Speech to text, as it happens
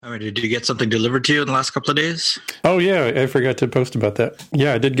I mean, did you get something delivered to you in the last couple of days? Oh, yeah. I forgot to post about that.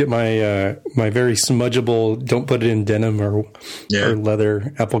 Yeah, I did get my my very smudgeable, don't put it in denim or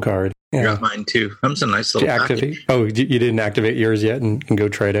leather Apple Card. Yeah. Got mine too. Comes a nice little activate. package. Oh, you didn't activate yours yet and go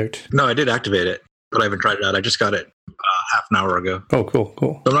try it out? No, I did activate it, but I haven't tried it out. I just got it half an hour ago. Oh,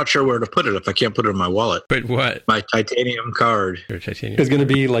 cool. I'm not sure where to put it if I can't put it in my wallet. But what? My titanium card. Your titanium. It's going to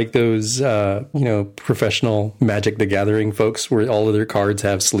be like those, professional Magic the Gathering folks where all of their cards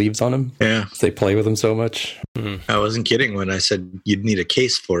have sleeves on them. Yeah. They play with them so much. I wasn't kidding when I said you'd need a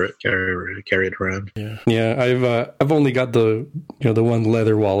case for it, carry it around. Yeah. I've only got the one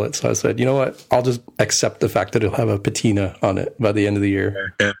leather wallet, so I said, you know what? I'll just accept the fact that it'll have a patina on it by the end of the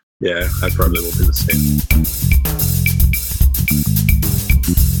year. Yeah, I probably will do the same.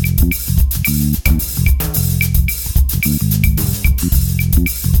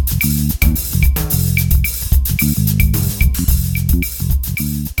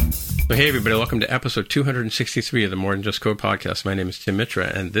 So hey everybody, welcome to episode 263 of the More Than Just Code podcast. My name is Tim Mitra,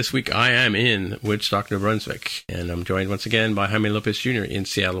 and this week I am in Woodstock, New Brunswick, and I'm joined once again by Jaime Lopez Jr. in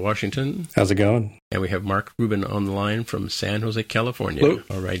Seattle, Washington. How's it going? And we have Mark Rubin on the line from San Jose, California. Hello.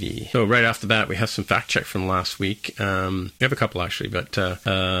 Alrighty. So right off the bat, we have some fact check from last week. We have a couple actually, but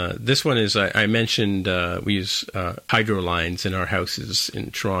this one is I mentioned we use hydro lines in our houses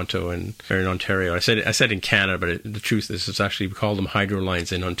in Toronto or in Ontario. I said in Canada, but the truth is it's actually we call them hydro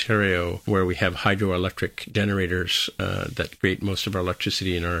lines in Ontario, where we have hydroelectric generators that create most of our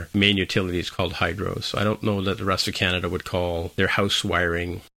electricity, and our main utility is called hydro. So I don't know that the rest of Canada would call their house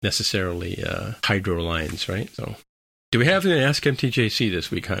wiring necessarily hydro lines, right? So do we have an Ask MTJC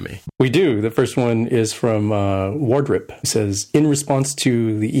this week, Jaime? We do. The first one is from Wardrip. It says, in response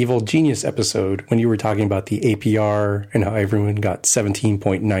to the Evil Genius episode, when you were talking about the APR and how everyone got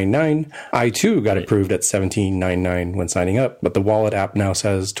 17.99, I too got approved at 17.99 when signing up, but the wallet app now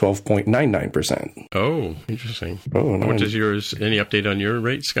says 12.99%. Oh, interesting. Oh, nice. What is yours? Any update on your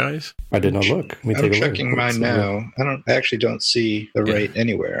rates, guys? I did not look. Let me take a look. I'm checking mine now. I actually don't see the rate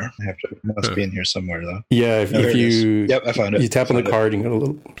anywhere. It must be in here somewhere though. Yeah, if you... Yep, I found it. You tap on the card and get a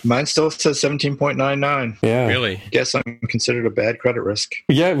little... Mine still says 17.99. Yeah. Really? Guess I'm considered a bad credit risk.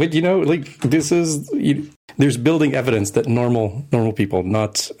 Yeah, but this is... there's building evidence that normal people,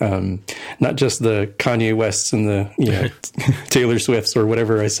 not just the Kanye Wests and the Taylor Swifts or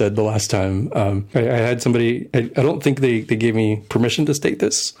whatever I said the last time. I had somebody... I don't think they gave me permission to state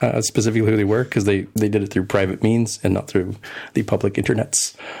this, specifically who they were, because they did it through private means and not through the public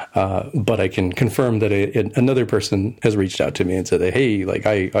internets. But I can confirm that another person has reached out to me and said, hey,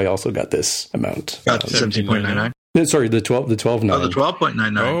 I also got this amount. Got 17.99? Sorry, the 12.9. Oh, the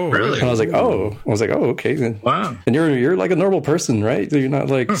 12.99. Oh, really? And I was like, okay. Wow. And you're like a normal person, right? You're not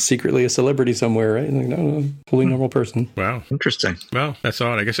like secretly a celebrity somewhere, right? Like, no, fully normal person. Wow. Interesting. Well, that's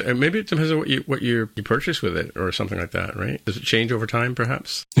odd. I guess maybe it depends on what you purchase with it or something like that, right? Does it change over time,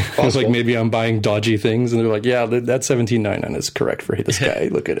 perhaps? It's like maybe I'm buying dodgy things, and they're like, yeah, that 17.99 is correct for this guy.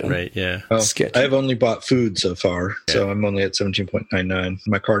 Look at him. Right, yeah. Well, sketchy. I've only bought food so far, so I'm only at 17.99.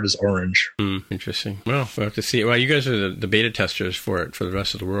 My card is orange. Interesting. Well, we'll have to see. Well, you guys are the beta testers for it for the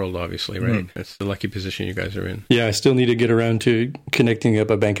rest of the world, obviously, right? That's the lucky position you guys are in. Yeah, I still need to get around to connecting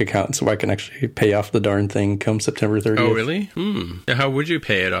up a bank account so I can actually pay off the darn thing come September 30th. Oh, really? How would you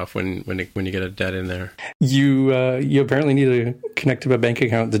pay it off when you get a debt in there? You apparently need to connect to a bank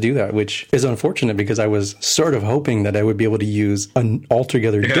account to do that, which is unfortunate because I was sort of hoping that I would be able to use an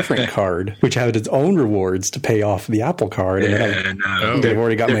altogether different card, which had its own rewards to pay off the Apple card. And they've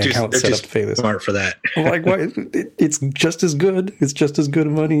already got my account set up to pay this. Smart for that. I'm like, why? It's just as good. It's just as good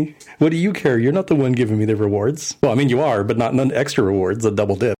money. What do you care? You're not the one giving me the rewards. Well, I mean, you are, but none extra rewards, a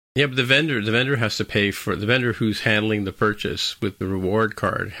double dip. Yeah, but the vendor has to pay for the vendor who's handling the purchase with the reward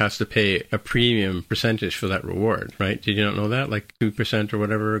card has to pay a premium percentage for that reward, right? Did you not know that? Like 2% or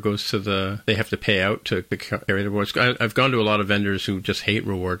whatever goes to they have to pay out to carry the rewards. I've gone to a lot of vendors who just hate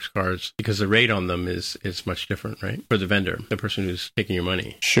rewards cards because the rate on them is much different, right? For the vendor, the person who's taking your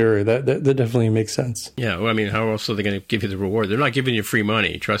money. Sure, that definitely makes sense. Yeah, well, I mean, how else are they going to give you the reward? They're not giving you free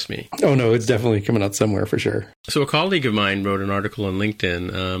money, trust me. Oh no, it's definitely coming out somewhere for sure. So a colleague of mine wrote an article on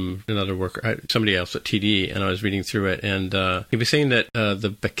LinkedIn. Another worker, somebody else at TD, and I was reading through it, and he was saying that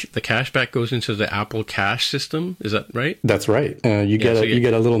the cashback goes into the Apple Cash system. Is that right? That's right. You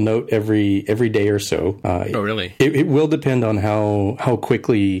get a little note every day or so. Oh, really? It will depend on how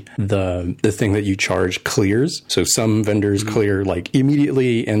quickly the thing that you charge clears. So some vendors clear like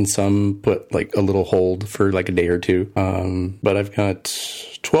immediately, and some put like a little hold for like a day or two. But I've got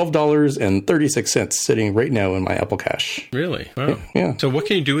 $12.36 sitting right now in my Apple Cash. Really? Wow. Yeah. So what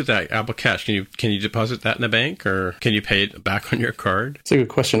can you do with that Apple Cash? Can you deposit that in a bank, or can you pay it back on your card? It's a good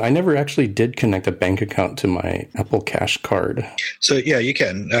question. I never actually did connect a bank account to my Apple Cash card. So yeah, you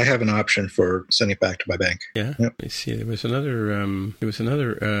can. I have an option for sending it back to my bank. Yeah. Yep. Let me see. There was another.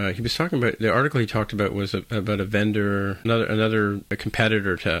 He was talking about, the article he talked about was about a vendor, a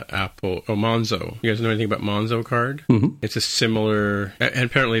competitor to Apple, Monzo. You guys know anything about Monzo card? Mm-hmm. It's a similar, and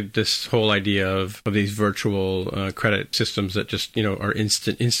apparently this whole idea of these virtual credit systems that just are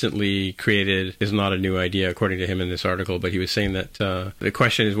instantly created is not a new idea, according to him in this article. But he was saying that the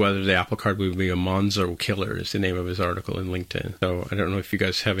question is whether the Apple Card would be a Monzo killer, is the name of his article in LinkedIn. So I don't know if you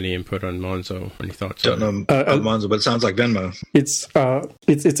guys have any input on Monzo or any thoughts. Don't know Monzo, but it sounds like Venmo.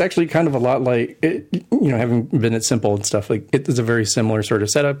 It's actually kind of a lot like having been at Simple and stuff. Like, it is a very similar sort of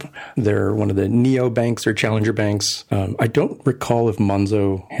setup. They're one of the neo banks or challenger banks. I don't recall if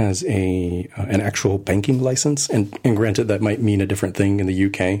Monzo has an actual banking license, and granted that might mean a different thing in the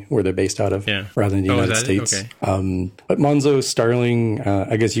UK where they're based out of, rather than the United States. Okay. But Monzo, Starling,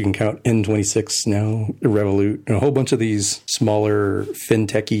 I guess you can count N26 now, Revolut, and a whole bunch of these smaller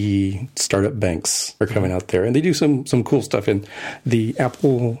fintechy startup banks are coming out there, and they do some cool stuff. And the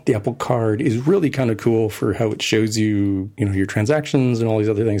Apple Card is really kind of cool for how it shows you your transactions and all these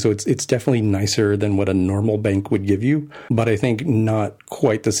other things. So it's definitely nicer than what a normal bank would give you, but I think not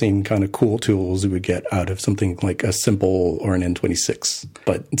quite the same kind of cool tools you would get out of something like a Simple or an N26.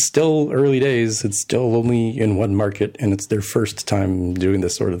 But it's still early days. It's still only in one market, and it's their first time doing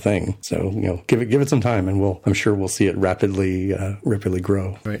this sort of thing. So give it some time, and I'm sure we'll see it rapidly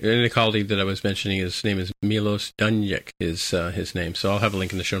grow. Right. And the colleague that I was mentioning, his name is Milos Dunjek, is his name. So I'll have a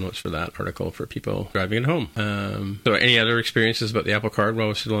link in the show notes for that article for people driving at home. So any other experiences about the Apple Card while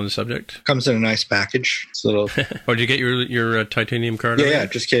we're still on the subject? Comes in a nice package. It's a little. Oh, did you get your titanium card? Yeah,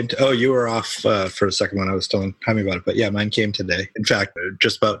 it just came to. Oh, you were off for a second when I was telling Tommy about it, but yeah, mine came today. In fact,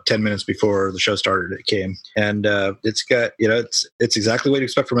 just about 10 minutes before the show started, it came, and it's got it's exactly what you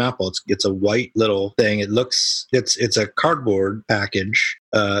expect from Apple. It's a white little thing. It's a cardboard package.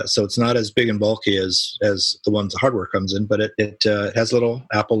 So it's not as big and bulky as the ones the hardware comes in, but it has a little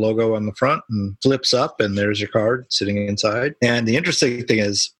Apple logo on the front and flips up, and there's your card sitting inside. And the interesting thing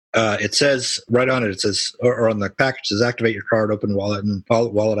is, it says right on it, or on the package, it says activate your card, open wallet, and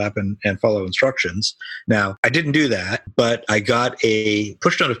wallet app, and follow instructions. Now, I didn't do that, but I got a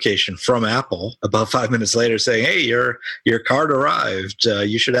push notification from Apple about 5 minutes later saying, hey, your card arrived.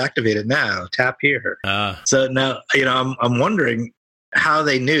 You should activate it now. Tap here. So now, I'm wondering how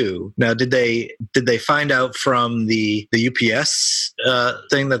they knew. Now, did they find out from the UPS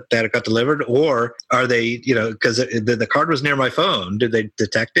thing that it got delivered, or are they, because the card was near my phone, did they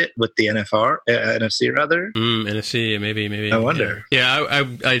detect it with the NFC rather? NFC, maybe. I wonder. Yeah,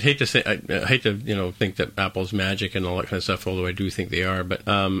 I'd hate to say, I hate to think that Apple's magic and all that kind of stuff, although I do think they are. But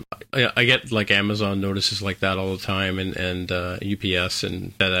I get like Amazon notices like that all the time, and UPS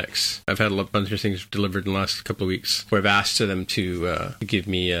and FedEx. I've had a bunch of things delivered in the last couple of weeks where I've asked them to give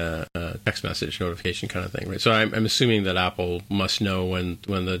me a text message notification kind of thing, right? So I'm assuming that Apple must know when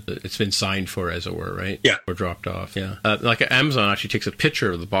it's been signed for, as it were, right? Yeah. Or dropped off. Yeah. Like Amazon actually takes a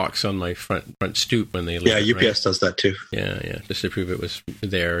picture of the box on my front stoop when they leave. Yeah, UPS does that too. Yeah, just to prove it was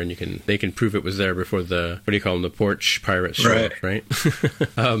there, and they can prove it was there before the, what do you call them, the porch pirates show up, right?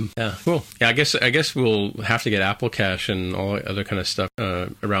 Yeah, cool. Yeah, I guess we'll have to get Apple Cash and all other kind of stuff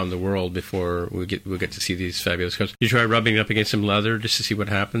around the world before we'll get to see these fabulous cards. You try rubbing it up against some leather just to see what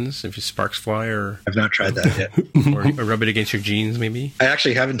happens, if sparks fly, or I've not tried that yet. or rub it against your jeans, maybe. I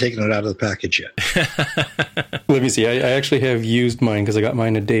actually haven't taken it out of the package yet. Let me see. I actually have used mine because I got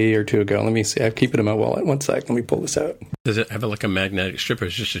mine a day or two ago. Let me see. I keep it in my wallet. One sec. Let me pull this out. Does it have like a magnetic strip, or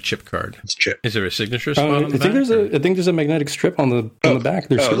is it just a chip card? It's chip. Is there a signature spot on the back? I think there's a magnetic strip on the back.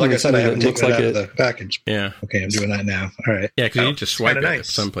 There's like I said, I haven't taken it out of it. the package. Yeah. Okay, I'm doing that now. All right. Yeah, because you need to swipe it nice. at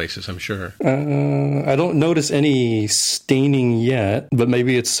some places, I'm sure. I don't notice any staining yet, but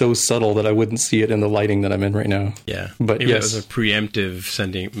maybe it's so subtle that I wouldn't see it in the lighting that I'm in right now. Yeah. But maybe yes. It was a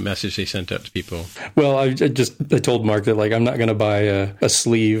preemptive message they sent out to people. Well, I told Mark that I'm not going to buy a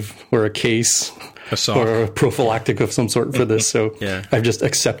sleeve or a case. A sock. Or a prophylactic of some sort for this. So yeah. I've just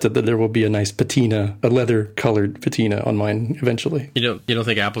accepted that there will be a nice patina, a leather-colored patina on mine eventually. You don't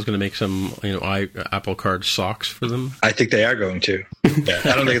think Apple's going to make some, Apple Card socks for them? I think they are going to. Yeah.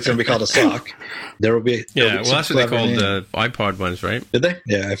 I don't think it's going to be called a sock. There will be. Yeah, well, that's what they called the iPod ones, right? Did they?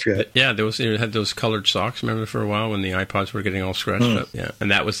 Yeah, I forget. Yeah, it had those colored socks. Remember for a while when the iPods were getting all scratched up? Yeah,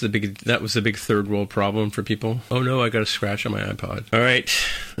 and that was the big third world problem for people. Oh no, I got a scratch on my iPod. All right,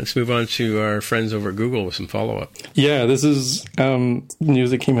 let's move on to our friends over over at Google with some follow-up. Yeah, this is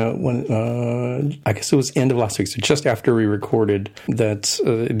news that came out when, I guess it was end of last week, so just after we recorded, that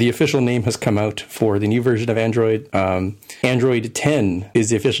the official name has come out for the new version of Android. Android 10 is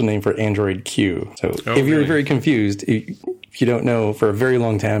the official name for Android Q. So if you're very confused, if you don't know, for a very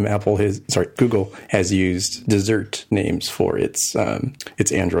long time, Google has used dessert names for its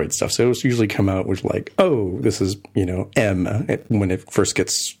Android stuff. So it's usually come out with like, oh, this is, M when it first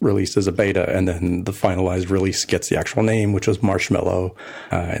gets released as a beta, and then the finalized release gets the actual name, which was Marshmallow,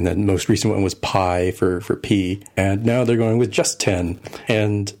 and then most recent one was Pie for P, and now they're going with just 10,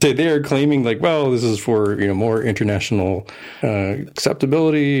 and they are claiming like, well, this is for more international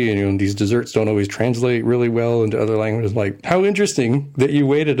acceptability, and these desserts don't always translate really well into other languages. Like, how interesting that you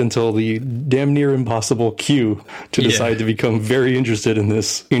waited until the damn near impossible Q to decide to become very interested in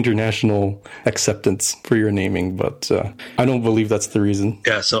this international acceptance for your naming. But I don't believe that's the reason.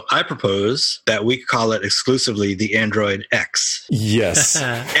 Yeah, so I propose that we call it exclusively the Android X. Yes.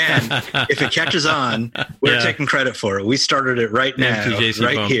 And if it catches on, we're taking credit for it. We started it right now,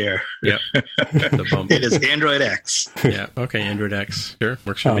 right bump. Here. Yep. The bump. It is Android X. Yeah. Okay, Android X. Sure.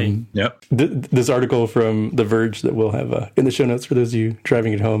 Works for me. Yep. This article from The Verge that we'll have in the show notes for those of you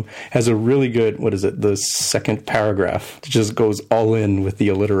driving at home has a really good, the second paragraph. It just goes all in with the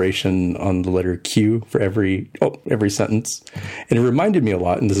alliteration on the letter Q for every sentence. And it reminded me a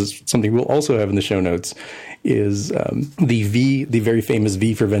lot, and this is something we'll also have in the show notes, is the very famous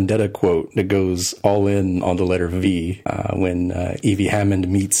V for Vendetta quote that goes all in on the letter V when Evie Hammond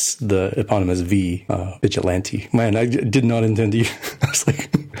meets the eponymous V, vigilante. Man, I did not intend to use I was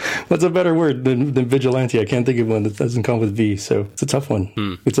like, what's a better word than vigilante? I can't think of one that doesn't come with V, so it's a tough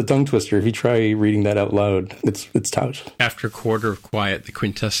one. It's a tongue twister. If you try reading that out loud, it's tough. After a quarter of quiet, the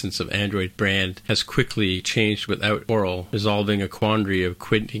quintessence of Android brand has quickly changed without oral, resolving a quandary of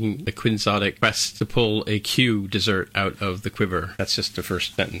quitting the quixotic quest to pull a Q dessert out of the quiver. That's just the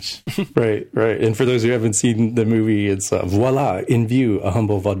first sentence. Right. And for those who haven't seen the movie, it's voila, in view, a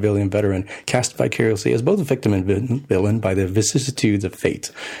humble vaudevillian veteran cast vicariously as both a victim and villain by the vicissitudes of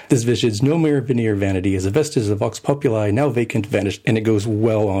fate. This visage, no mere veneer vanity, is a vestige of vox populi, now vacant, vanished, and it goes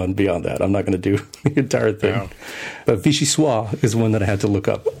well on beyond that. I'm not going to do the entire thing. Wow. But Vichy Soir is one that I had to look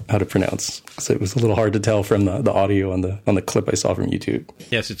up how to pronounce. So it was a little hard to tell from the audio on the clip I saw from YouTube.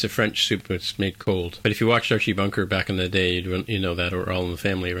 Yes, it's a French soup that's made cold. But if you watched Archie Bunker back in the day, you know that, or All in the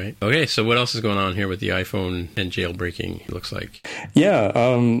Family, right? Okay, so what else is going on here with the iPhone and jailbreaking, it looks like? Yeah,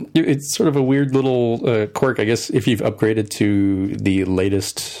 it's sort of a weird little quirk. I guess if you've upgraded to the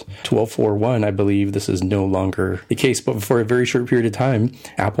latest 12.4.1, I believe this is no longer the case. But for a very short period of time,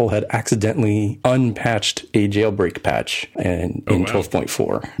 Apple had accidentally unpatched a jailbreak patch in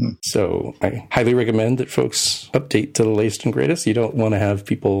 12.4. So I highly recommend that folks update to the latest and greatest. You don't want to have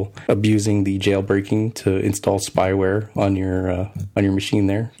people abusing the jailbreaking to install spyware on your machine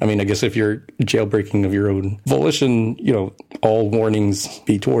there. I mean, I guess if you're jailbreaking of your own volition, all warnings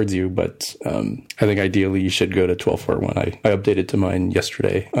be towards you. But I think ideally you should go to 12.4.1. I updated to mine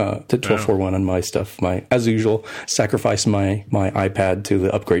yesterday to 12.4.1 on my stuff. As usual, sacrifice my iPad to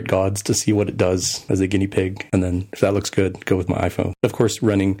the upgrade gods to see what it does as a guinea pig. And then if that looks good, go with my iPhone. Of course,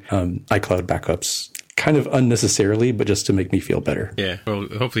 running iCloud backups kind of unnecessarily, but just to make me feel better. Yeah, well,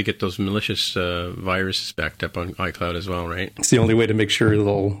 hopefully get those malicious viruses backed up on iCloud as well, right? It's the only way to make sure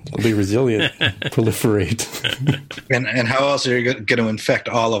they'll be resilient, proliferate. And how else are you going to infect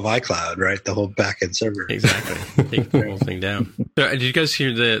all of iCloud, right? The whole backend server. Exactly. Take the whole thing down. So, did you guys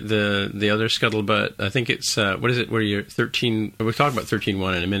hear the other scuttlebutt? I think it's, what is it? What are your 13? We'll talk about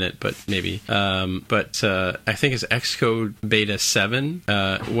 13.1 in a minute, but maybe. But I think it's Xcode Beta 7.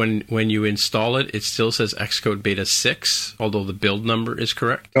 When you install it, it still says Xcode Beta 6, although the build number is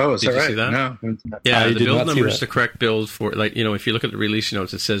correct. Oh, is Did that you right? see that? No. Yeah, the build number is the correct build for, if you look at the release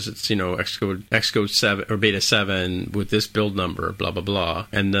notes, it says it's, Xcode 7 or Beta 7 with this build number, blah, blah, blah.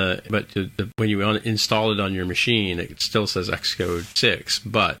 And when you install it on your machine, it still says Xcode 6,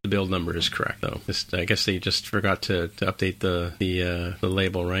 but the build number is correct, though. I guess they just forgot to update the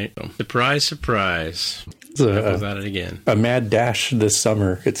label, right? So, surprise. Apple's at it again. A mad dash this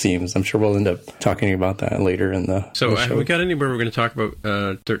summer, it seems. I'm sure we'll end up talking about that later in the So show. have we got anywhere we're going to talk about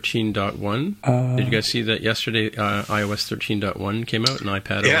 13.1? Did you guys see that yesterday iOS 13.1 came out and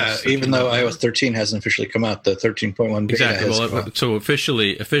iPad OS? Yeah, even though iOS 13 hasn't officially come out, the 13.1 beta exactly. has come out. So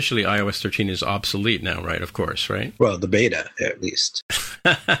officially iOS 13 is obsolete now, right? Of course, right? Well, the beta, at least.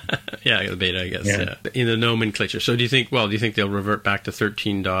 Yeah, the beta, I guess. Yeah. In the nomenclature. So do you think they'll revert back to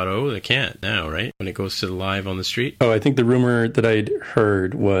 13.0? They can't now, right? When it goes to live on the street? Oh, I think the rumor that I'd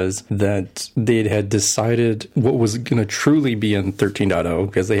heard was that they had decided what was going to truly be in 13.0,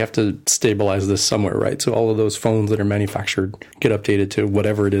 because they have to stabilize this somewhere, right? So all of those phones that are manufactured get updated to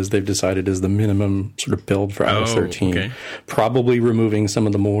whatever it is they've decided is the minimum sort of build for iOS 13. Okay. Probably removing some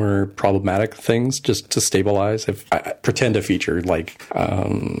of the more problematic things just to stabilize. If I pretend a feature like, I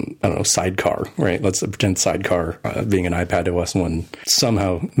don't know, Sidecar, right? Let's pretend Sidecar being an iPad OS 1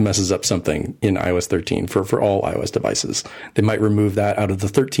 somehow messes up something in iOS 13 for all iOS devices. They might remove that out of the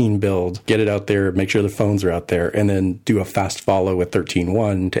 13 build, get it out there, make sure the phones are out there, and then do a fast follow with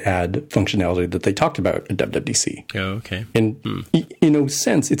 13.1 to add functionality that they talked about at WWDC. Oh, okay. And in a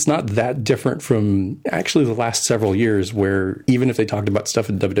sense, it's not that different from actually the last several years, where even if they talked about stuff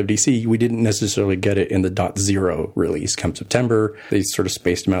at WWDC, we didn't necessarily get it in the .0 release. Come September, they sort of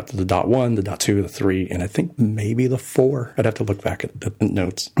spaced them out to the .1, the .2, the 3, and I think maybe the 4. I'd have to look back at the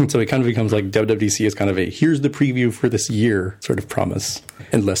notes. And so it kind of becomes like WWDC is kind of a, here's the preview for this year sort of promise,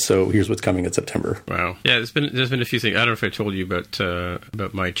 and less so, here's what's coming in September. Wow. Yeah, there's been a few things. I don't know if I told you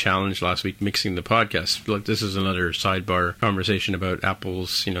about my challenge last week, mixing the podcast. Look, this is another sidebar conversation about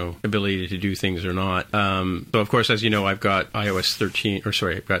Apple's, ability to do things or not. So of course, as you know, I've got iOS 13,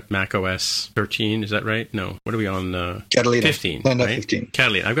 I've got Mac OS 13. Is that right? No. What are we on? Catalina. 15. No, right? 15.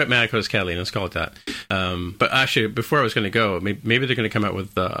 Catalina. I've got Mac OS Catalina. Let's call it that. But actually, before I was going to go, maybe they're going to come out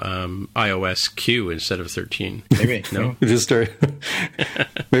with iOS Q instead of 13. Maybe. No. Just start.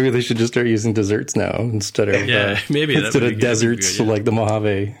 Maybe they should just start using desserts now instead of instead of deserts like the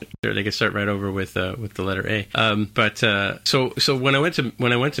Mojave. Sure, they could start right over with the letter A. So when I went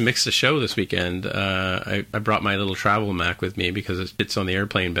to mix the show this weekend, I brought my little travel Mac with me because it fits on the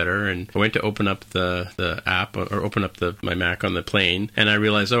airplane better. And I went to open up the app or open up my Mac on the plane, and I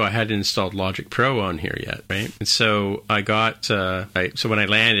realized, I hadn't installed Logic Pro on here yet, right? And so I got so when I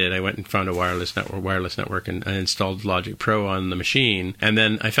landed, I went and found a wireless network, and I installed Logic Pro on the machine, and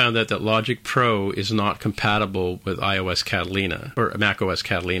then I found out that Logic Pro is not compatible with iOS Catalina or Mac OS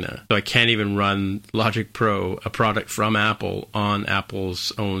Catalina, so I can't even run Logic Pro, a product from Apple, on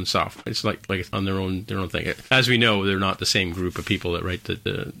Apple's own software. It's like it's on their own thing. As we know, they're not the same group of people that write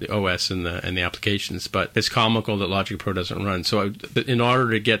the OS and the applications, but it's comical that Logic Pro doesn't run. So in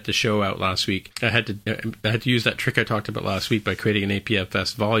order to get the show out last week, I had to use that trick I talked about last week by creating an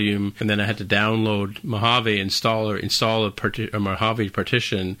APFS volume, and then I had to download Mojave, install a Mojave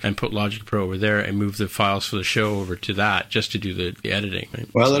partition, and put Logic Pro over there, and move the files for the show over to that just to do the editing. Right?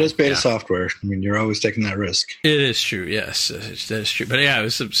 Well, it is beta software. I mean, you're always taking that risk. It is true. Yes, that is true. But yeah, I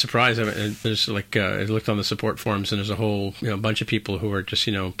was surprised. I mean, there's I looked on the support forums, and there's a whole bunch of people who are just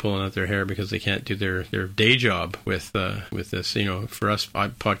pulling out their hair because they can't do their day job with this. For us,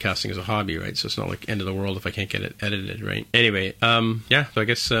 podcasting is a hobby, right? So it's not like end of the world if I can't get it edited, right? Anyway, so I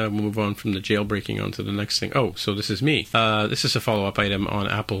guess we'll move on from the jailbreaking on to the next thing. Oh, so this is me. This is a follow-up item on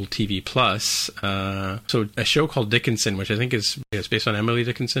Apple TV Plus. So a show called Dickinson, which I think is based on Emily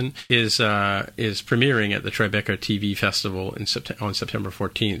Dickinson, is premiering at the Tribeca TV Festival on September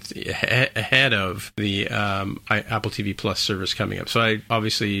 14th, ahead of the Apple TV Plus service coming up. So I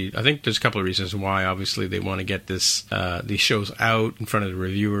think there's a couple of reasons why. Obviously, they want to get these shows out in front of the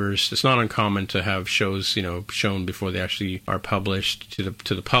reviewers. It's not uncommon to have shows shown before they actually are published to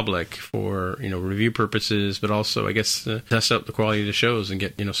the public for review purposes, but also I guess test out the quality of the shows and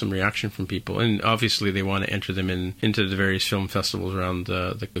get some reaction from people. And obviously, they want to enter them into the various film festivals around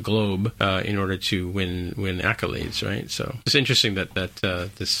the globe in order to win accolades, right? So it's interesting that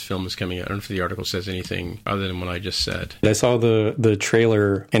this film is coming out. I don't know if the article says anything other than what I just said. I saw the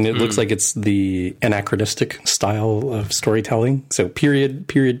trailer, and it looks like it's the anachronistic style of storytelling. So period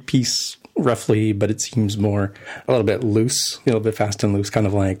piece roughly, but it seems more a little bit loose, a little bit fast and loose, kind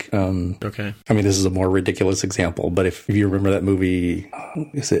of like okay. I mean, this is a more ridiculous example, but if you remember that movie,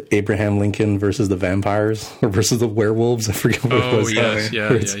 is it Abraham Lincoln versus the vampires or versus the werewolves? I forget what it was.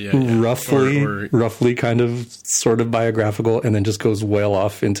 Yeah. Roughly kind of sort of biographical, and then just goes well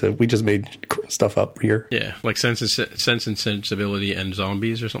off into we just made stuff up here. Yeah, like Sense and Sensibility and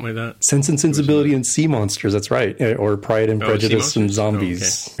Zombies or something like that. Sense and Sensibility and Sea Monsters. That's right, or Pride and Prejudice and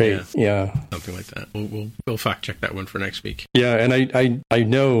Zombies. Oh, okay. Yeah. something like that. We'll fact check that one for next week. Yeah, and I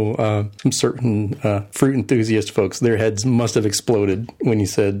know some certain fruit enthusiast folks, their heads must have exploded when you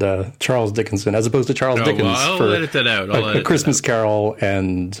said Charles Dickinson as opposed to Charles Dickens. Well, I'll edit that out. A Christmas Carol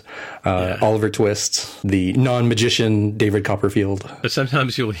and Oliver Twist, the non-magician David Copperfield. But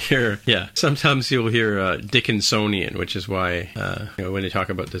sometimes you'll hear Dickinsonian, which is why when they talk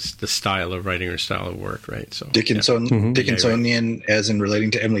about the style of writing or style of work, right? So Dickinsonian, as in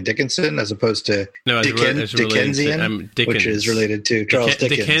relating to Emily Dickinson, as opposed to Dickensian, which is related to Charles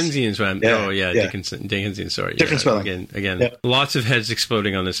Dickens. Dickensian's Dickinson. Sorry, different spelling. Again, lots of heads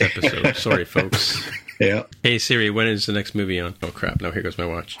exploding on this episode. Sorry, folks. Yeah. Hey Siri, when is the next movie on? Oh crap! Now here goes my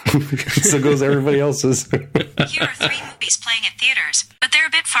watch. So goes everybody else's. Here are 3 movies playing at theaters, but they're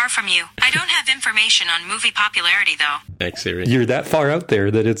a bit far from you. I don't have information on movie popularity, though. Thanks, Siri. You're that far out there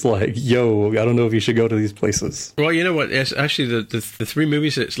that it's like, yo, I don't know if you should go to these places. Well, you know what? It's actually, the 3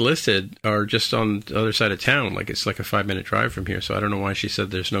 movies that's listed are just on the other side of town. Like, it's like a 5-minute drive from here. So I don't know why she said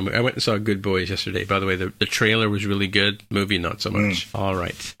there's no movie. I went and saw Good Boys yesterday. By the way, the trailer was really good. Movie, not so much. All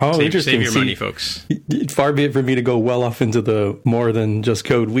right. Oh, interesting. Save your money, folks. Far be it for me to go well off into the more than just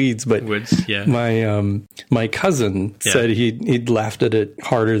code weeds, but my cousin said he'd laughed at it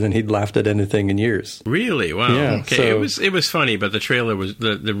harder than he'd laughed at anything in years. Really? Wow. Yeah, okay. So, it was funny, but the trailer was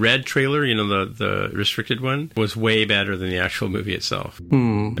the red trailer, the restricted one, was way better than the actual movie itself.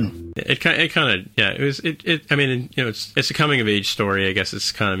 It kind of I mean, it's a coming of age story. I guess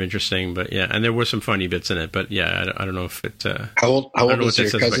it's kind of interesting, but yeah, and there were some funny bits in it, but yeah, I don't know if it. How old is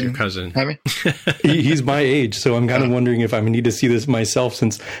your cousin? He's my age, so I'm kind of wondering if I need to see this myself,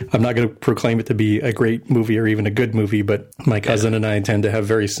 since I'm not going to proclaim it to be a great movie or even a good movie, but my cousin and I tend to have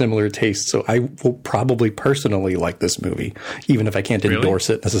very similar tastes, so I will probably personally like this movie, even if I can't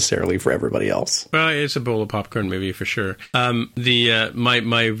endorse it necessarily for everybody else. Well, it's a bowl of popcorn movie for sure.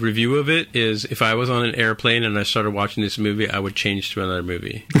 My review of it is, if I was on an airplane and I started watching this movie, I would change to another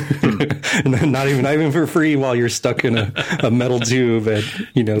movie. not even for free while you're stuck in a metal tube at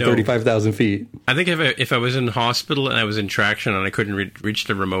 35,000 feet. I think if I was in hospital and I was in traction and I couldn't reach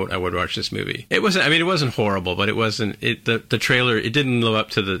the remote, I would watch this movie. It wasn't horrible, but it wasn't. The trailer, it didn't live up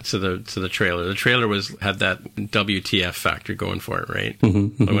to the trailer. The trailer had that WTF factor going for it, right?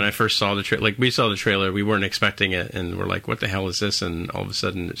 Mm-hmm. When I first saw the trailer, like, we saw the trailer, we weren't expecting it, and we're like, "What the hell is this?" And all of a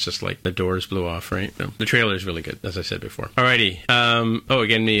sudden, it's just like the doors blew off, right? No, the trailer is really good, as I said before. Alrighty.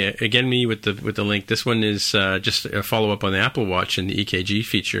 Again me with the link. This one is just a follow up on the Apple Watch and the EKG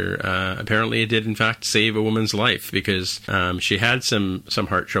feature. Apparently, it did in fact save a woman's life, because she had some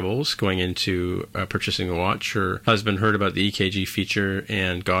heart troubles going into purchasing the watch. Her husband heard about the EKG feature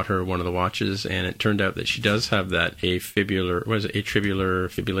and got her one of the watches, and it turned out that she does have that atribular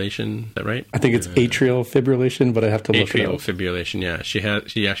fibrillation. Is that right? I think it's atrial fibrillation, but I have to look it up. Atrial fibrillation, yeah.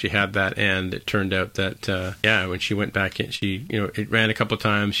 She actually had that, and it turned out that when she went back in, it ran a couple of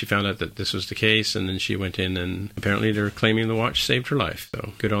times. She found out that this was the case, and then she went in, and apparently they're claiming the watch saved her life.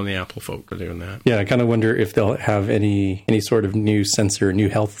 So good on the Apple folk for doing that. Yeah, I kind of wonder if they'll have any sort of new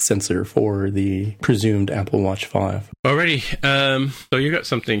health sensor for the presumed Apple Watch 5. Alrighty. So you got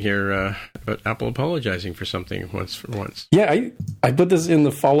something here about Apple apologizing for something once. Yeah, I put this in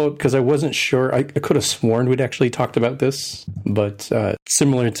the follow-up because I wasn't sure. I could have sworn we'd actually talked about this, but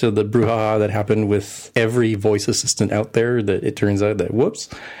similar to the brouhaha that happened with every voice assistant out there, that it turns out that,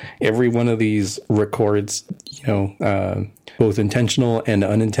 every one of these records, both intentional and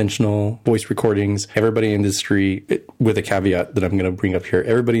unintentional voice recordings. Everybody in the industry, with a caveat that I'm going to bring up here,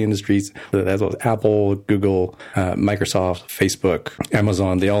 everybody in industries, as well as Apple, Google, Microsoft, Facebook,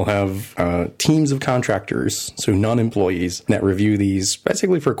 Amazon, they all have teams of contractors, so non-employees, that review these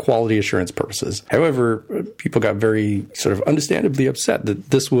basically for quality assurance purposes. However, people got very sort of understandably upset that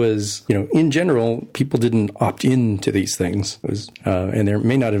this was, in general, people didn't opt into these things. It was, and there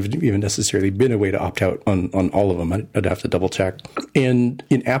may not have even necessarily been a way to opt out on all of them. I'd have to double check. And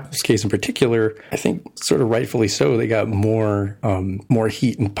in Apple's case in particular, I think sort of rightfully so, they got more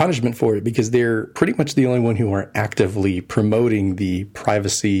heat and punishment for it, because they're pretty much the only one who are actively promoting the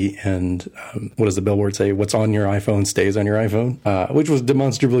privacy and what does the billboard say? What's on your iPhone stays on your iPhone, which was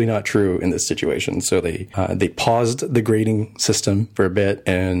demonstrably not true in this situation. So they paused the grading system for a bit,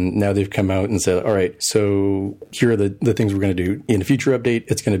 and now they've come out and said, all right, so here are the things we're going to do. In a future update,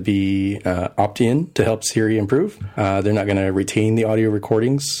 it's going to be opt-in to help Siri improve. They're not going to retain the audio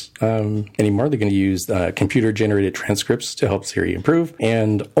recordings anymore. They're going to use computer-generated transcripts to help Siri improve,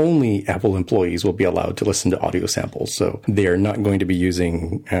 and only Apple employees will be allowed to listen to audio samples. So they are not going to be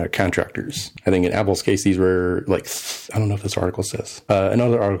using contractors contractors. I think in Apple's case, these were like, I don't know if this article says.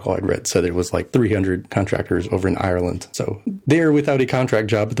 Another article I'd read said it was like 300 contractors over in Ireland. So they're without a contract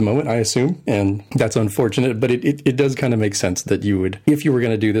job at the moment, I assume. And that's unfortunate, but it does kind of make sense that you would, if you were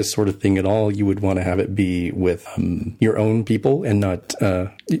going to do this sort of thing at all, you would want to have it be with your own people and not,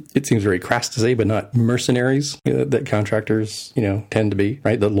 it seems very crass to say, but not mercenaries that contractors, tend to be,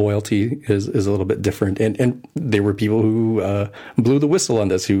 right? The loyalty is a little bit different. And there were people who blew the whistle on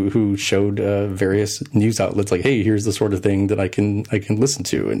this, who showed various news outlets like, hey, here's the sort of thing that I can listen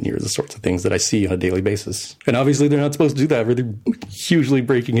to, and here's the sorts of things that I see on a daily basis. And obviously they're not supposed to do that, or they're hugely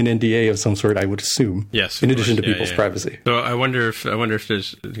breaking an NDA of some sort, I would assume. Yes. In addition to people's privacy. So I wonder if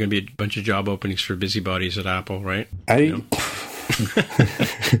there's going to be a bunch of job openings for busybodies at Apple, right? I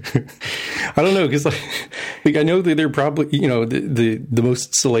don't know, because like I know that they're probably, the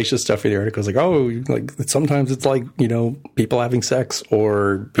most salacious stuff in the article is like, like sometimes it's like, people having sex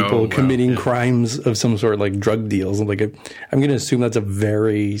or people committing crimes of some sort, like drug deals. And like, I'm going to assume that's a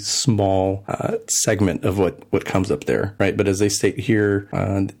very small segment of what comes up there, right? But as they state here,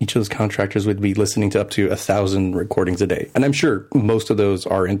 each of those contractors would be listening to up to 1,000 recordings a day. And I'm sure most of those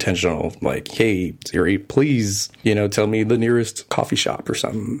are intentional, like, hey, Siri, please, tell me the nearest coffee shop or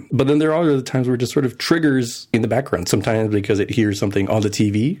something. But then there are other times where it just sort of triggers in the background, sometimes because it hears something on the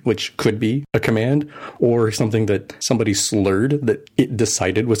TV, which could be a command, or something that somebody slurred that it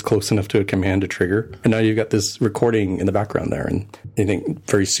decided was close enough to a command to trigger. And now you've got this recording in the background there. And I think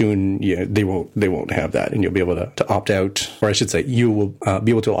very soon, they won't have that, and you'll be able to opt out, or I should say you will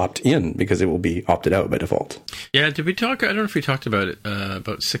be able to opt in because it will be opted out by default. Yeah. Did we talk? I don't know if we talked about it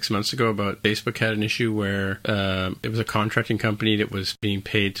about 6 months ago about Facebook had an issue where it was a contracting company that was being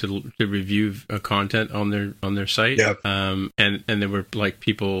paid to review content on their site. Yep. And there were like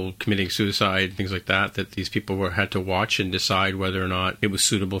people committing suicide, things like that these people had to watch and decide whether or not it was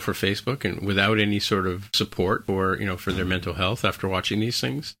suitable for Facebook, and without any sort of support for their mental health after watching these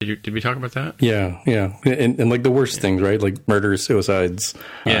things. Did we talk about that? Yeah. And like the worst things, right? Like murder, suicides,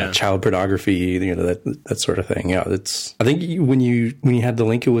 child pornography, that sort of thing. Yeah. I think when you had the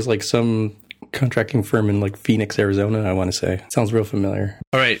link, it was like some contracting firm in like Phoenix, Arizona, I want to say. Sounds real familiar.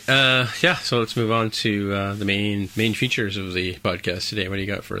 All right. So let's move on to the main features of the podcast today. What do you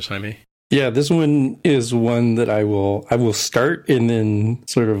got for us, Jaime? Yeah, this one is one that I will start and then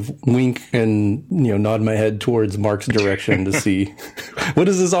sort of wink and nod my head towards Mark's direction to see what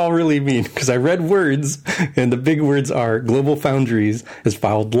does this all really mean? Because I read words, and the big words are Global Foundries has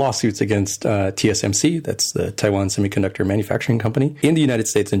filed lawsuits against TSMC, that's the Taiwan Semiconductor Manufacturing Company, in the United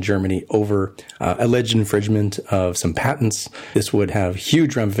States and Germany over alleged infringement of some patents. This would have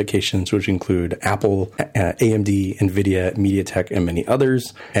huge ramifications, which include Apple, AMD, NVIDIA, MediaTek, and many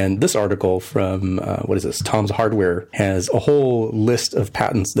others. And this article from, Tom's Hardware has a whole list of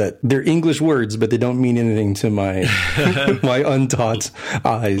patents that they're English words, but they don't mean anything to my my untaught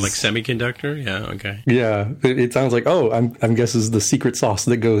eyes. Like semiconductor? Yeah, okay. Yeah, it sounds like, I'm guessing the secret sauce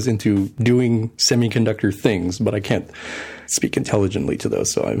that goes into doing semiconductor things, but I can't speak intelligently to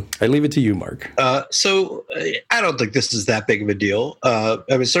those. So I leave it to you, Mark. So I don't think this is that big of a deal.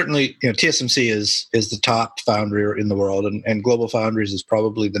 Certainly, TSMC is the top foundry in the world, and Global Foundries is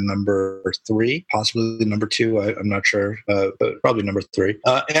probably the number 3, possibly the number 2. I'm not sure, but probably number 3.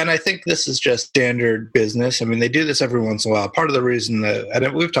 And I think this is just standard business. I mean, they do this every once in a while. Part of the reason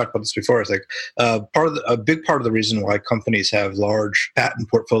and we've talked about this before, is like a big part of the reason why companies have large patent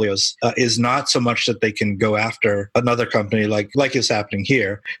portfolios is not so much that they can go after another company like is happening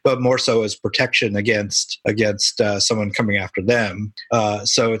here, but more so as protection against someone coming after them.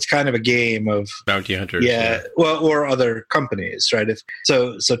 So it's kind of a game of bounty hunters. Yeah. Well, or other companies, right?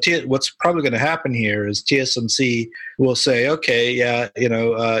 What's probably going to happen here is TSMC will say, okay,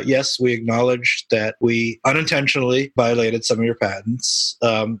 yes, we acknowledge that we unintentionally violated some of your patents,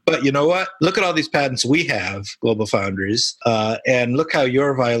 but you know what? Look at all these patents we have, Global Foundries, and look how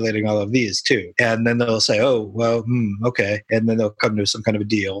you're violating all of these too. And then they'll say, okay. And then they'll come to some kind of a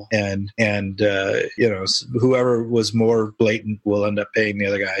deal, and whoever was more blatant will end up paying the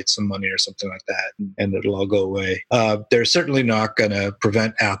other guy some money or something like that, and it'll all go away. They're certainly not going to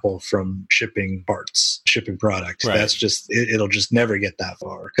prevent Apple from shipping products. Right. That's just it'll just never get that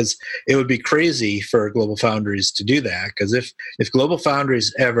far, because it would be crazy for Global Foundries to do that. Because if Global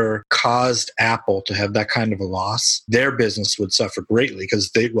Foundries ever caused Apple to have that kind of a loss, their business would suffer greatly,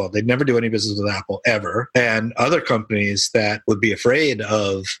 because they'd never do any business with Apple ever, and other companies that would be afraid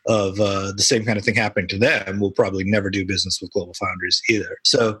of the same kind of thing happening to them will probably never do business with Global Foundries either.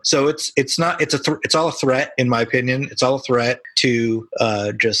 So it's all a threat, in my opinion. It's all a threat to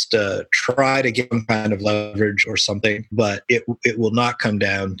just try to get some kind of leverage or something something, but it will not come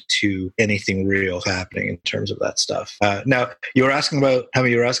down to anything real happening in terms of that stuff. Now, you were asking about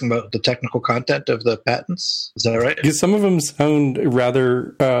the technical content of the patents. Is that right? Because some of them sound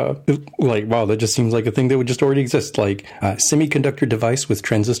rather like, wow, that just seems like a thing that would just already exist, like semiconductor device with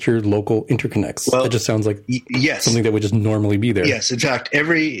transistor local interconnects. Well, that just sounds like yes, something that would just normally be there. Yes, in fact,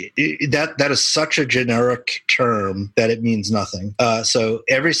 that is such a generic term that it means nothing. So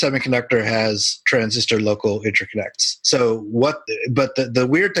every semiconductor has transistor local interconnects. So but the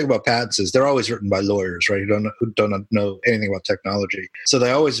weird thing about patents is they're always written by lawyers, right? Who don't know anything about technology. So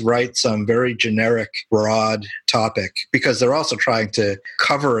they always write some very generic, broad topic because they're also trying to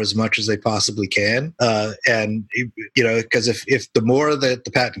cover as much as they possibly can. And because if the more that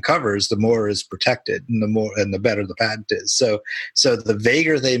the patent covers, the more is protected, and the better the patent is. So the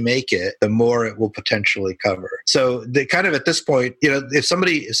vaguer they make it, the more it will potentially cover. So they kind of at this point, if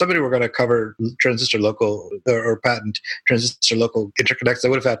somebody were going to cover transistor local or patent transistor local interconnects, they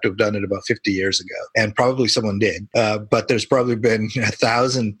would have had to have done it about 50 years ago, and probably someone did. But there's probably been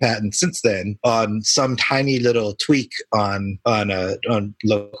 1,000 patents since then on some tiny little tweak on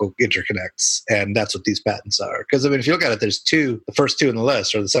local interconnects, and that's what these patents are. Because if you look at it, there's the first two in the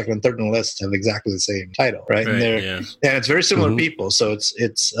list, or the second and third in the list, have exactly the same title, right? And it's very similar people, so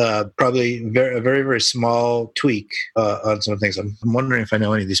it's probably a very, very small tweak on some things. I'm wondering if I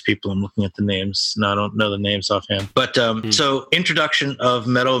know any of these people. I'm looking at the names. No, I don't know the names offhand. But so introduction of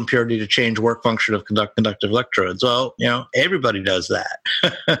metal impurity to change work function of conductive electrodes. Well, everybody does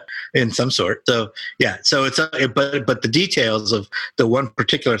that in some sort. So yeah, so it's but the details of the one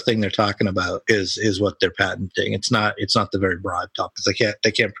particular thing they're talking about is what they're patenting. It's not the very broad topic.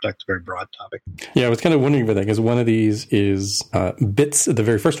 They can't protect the very broad topic. Yeah, I was kind of wondering about that because one of these is bits. The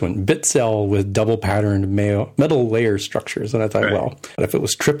very first one, bit cell with double patterned metal layer structures, and I thought, well, if it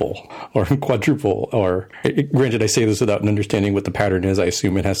was triple or quadruple, or granted, I say this without an understanding what the pattern is. I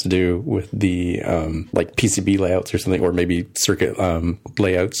assume it has to do with the like PCB layouts or something, or maybe circuit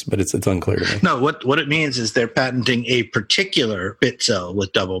layouts, but it's unclear to me. No, what it means is they're patenting a particular bit cell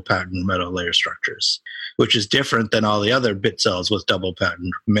with double patterned metal layer structures, which is different than all the other bit cells with double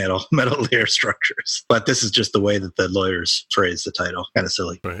patterned metal layer structures. But this is just the way that the lawyers phrase the title. Kind of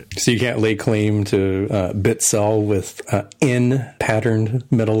silly. Right. So you can't lay claim to bit cell with N patterned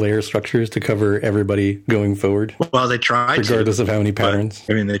metal layer structures to cover everybody going forward? Well, they try regardless of how many patterns.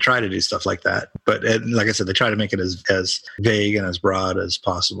 They try to do stuff like that. But like I said, they try to make it as vague and as broad as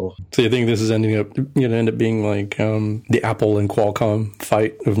possible. So you think this is ending up end up being like the Apple and Qualcomm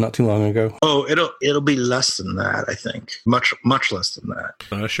fight of not too long ago? Oh, it'll be less than that, I think. Much less than that.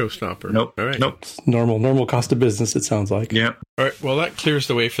 Not a showstopper. Nope. All right. Nope. It's normal cost of business, it sounds like. Yeah. All right. Well, that clears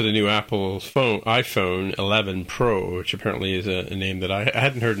the way for the new iPhone 11 Pro, which apparently is a name that I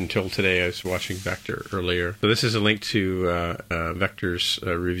hadn't heard until today. I was watching Vector earlier. So this is a link to Vector's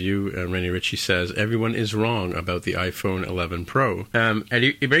review. Rennie Ritchie says, everyone is wrong about the iPhone 11 Pro. And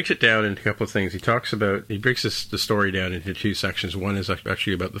he breaks it down into a couple of things. He breaks the story down into two sections. One is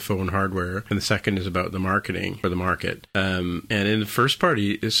actually about the phone hardware, and the second is about the marketing for the market. And in the first part,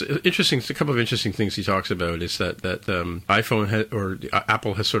 it's interesting. A couple of interesting things he talks about is that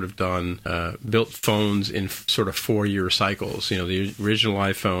Apple has sort of built phones in sort of 4-year cycles. The original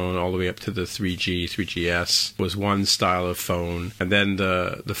iPhone all the way up to the 3G, 3GS was one style of phone, and then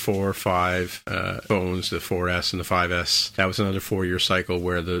the 4 or 5 phones, the 4S and the 5S, that was another 4-year cycle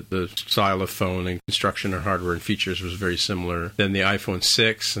where the style of phone and construction and hardware and features was very similar. Then the iPhone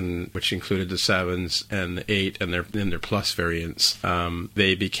 6, which included the 7s and the 8 and their Plus variants,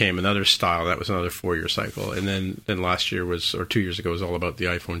 they became another style. That was another 4-year cycle. And then last year or 2 years ago was all about the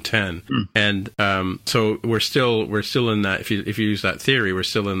iPhone 10. And so we're still in that. If you use that theory, we're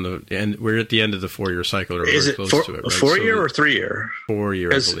still we're at the end of the 4-year cycle, or is very it close to it. Right? 4-year or 3-year? 4-year,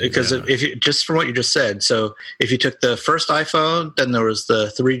 because if you just from what you just said, so if you took the first iPhone, then there was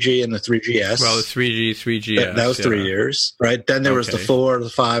the 3G and the 3GS. Well, the 3G, 3GS. That was 3 years, right? Then there was the 4, the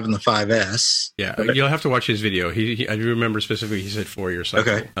 5, and the 5S. Yeah, you'll have to watch his video. I remember specifically he said 4-year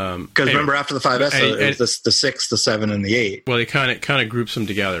cycle. Okay. Because remember after the 5S, it was the 6, the 7, and the 8. Well, he kind of groups them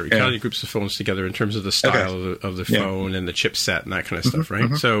together. He kind of groups the phones together in terms of the style of the phone and the chipset and that kind of stuff, right?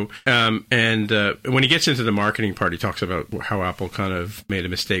 Mm-hmm. So, when he gets into the marketing part, he talks about how Apple kind of made a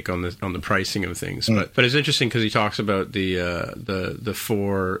mistake on the pricing of things. But it's interesting because he talks about the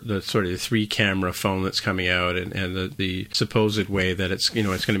sort of the 3-camera phone that's coming out and the supposed way that it's going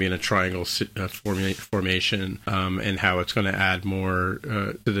to be in a triangle formation, and how it's going to add more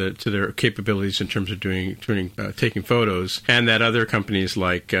to their capabilities in terms of taking photos, and that other companies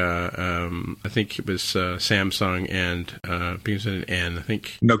like I think it was Samsung and begins with an N. I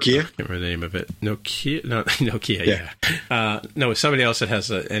think Nokia. I can't remember the name of it. Nokia. Nokia? No, Nokia. Yeah. No, it's somebody else that has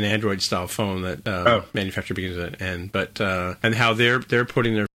an Android style phone that manufacturer begins with and and how they're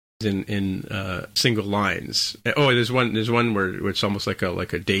putting their in single lines. Oh, there's one where it's almost like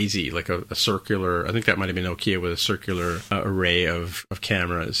a daisy, like a circular. I think that might have been Nokia with a circular array of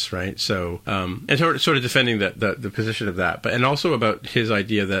cameras, right? So and sort of defending the position of that, but and also about his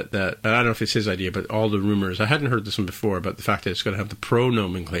idea that I don't know if it's his idea, but all the rumors. I hadn't heard this one before about the fact that it's going to have the Pro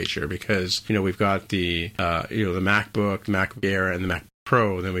nomenclature because we've got the the MacBook, the MacBook Air, and the Mac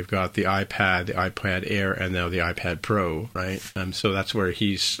Pro, then we've got the iPad, the iPad Air, and now the iPad Pro, right? So that's where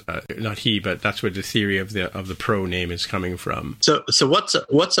he's not he, but that's where the theory of the Pro name is coming from. So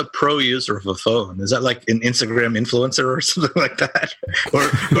what's a pro user of a phone? Is that like an Instagram influencer or something like that? Or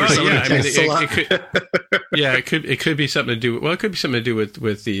it could be something to do. Well, it could be something to do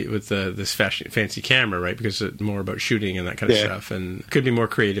with this fancy camera, right? Because it's more about shooting and that kind of stuff, and could be more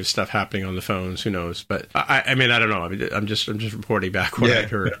creative stuff happening on the phones. Who knows? But I mean, I don't know. I mean, I'm just reporting back what I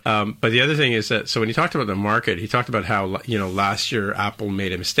heard. But the other thing is that, so when he talked about the market, he talked about how, last year Apple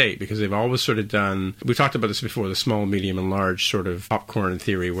made a mistake because they've always sort of done, we talked about this before, the small, medium, and large sort of popcorn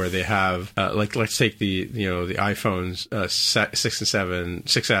theory, where they have, let's take the iPhones 6 and 7,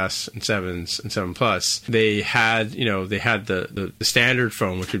 6S and 7s and 7 Plus. They had, they had the standard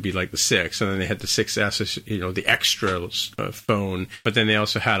phone, which would be like the 6, and then they had the 6S, the extra phone, but then they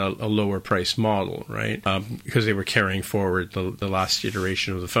also had a lower price model, right? Because they were carrying forward the last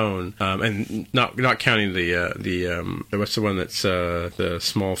iteration of the phone, and not counting the what's the one that's the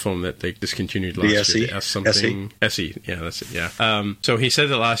small phone that they discontinued last year, the S something, SE, yeah, that's it, yeah. So he said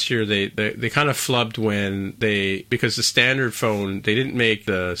that last year they kind of flubbed because the standard phone,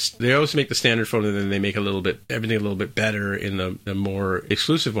 they always make the standard phone and then they make everything a little bit better in the more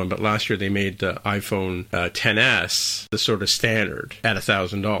exclusive one, but last year they made the iPhone XS the sort of standard at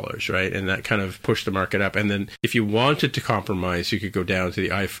 $1,000, right? And that kind of pushed the market up. And then if you wanted to compromise, you could go down to the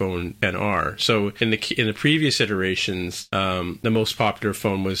iPhone XR. So in the previous iterations, the most popular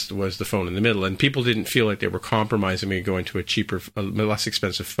phone was the phone in the middle, and people didn't feel like they were compromising by going to a less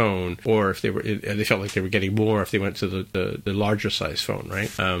expensive phone, or if they felt like they were getting more if they went to the larger size phone, right?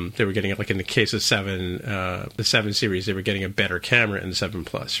 They were getting, like in the case of the 7 series, they were getting a better camera in the 7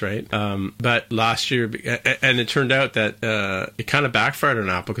 Plus, right? But last year, and it turned out that it kind of backfired on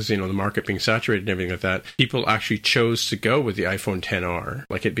Apple because the market being saturated and everything like that. People actually chose to go with the iPhone XR,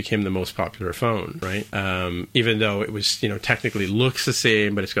 like it became the most popular phone, right? Even though it was, technically looks the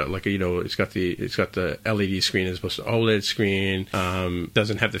same, but it's got like it's got the LED screen as opposed to OLED screen.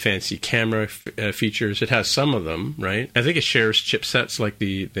 Doesn't have the fancy camera features. It has some of them, right? I think it shares chipsets like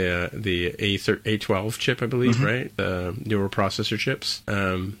the A12 chip, I believe, right? The neural processor chips.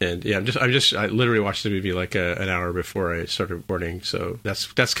 And yeah, I literally watched the movie like an hour before I started recording, so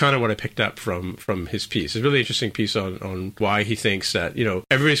that's kind of what I picked up from his piece. It's a really interesting piece on why he thinks that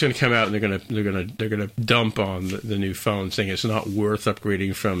everybody's going to come out and they're going to dump on the new phone, saying it's not worth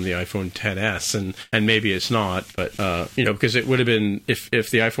upgrading from the iPhone XS, and maybe it's not, but because it would have been if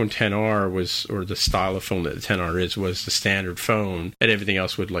the iPhone XR was, or the style of phone that the XR was the standard phone, and everything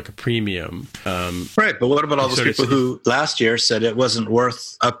else would like a premium. Right, but what about all those people who last year said it wasn't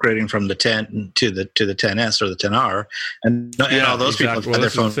worth upgrading from the 10 to the XS or the XR, and all those people have had their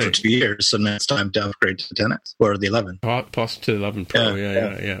phone for 2 years, so now it's time to upgrade to the XS or the 11. Possibly to the 11 Pro,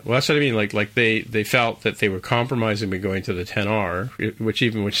 yeah. Well, that's what I mean. Like they felt that they were compromising by going to the XR, which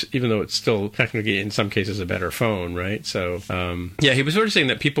even though it's still technically in some cases a better phone, right? So he was sort of saying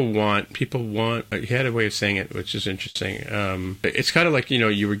that people want. He had a way of saying it, which is interesting. It's kind of like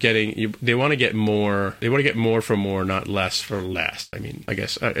they want to get more. They want to get more for more, not less for less. I mean, I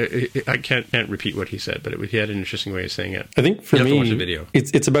guess I can't repeat what he said, but he had an interesting way of saying it. I think for me, watch the video.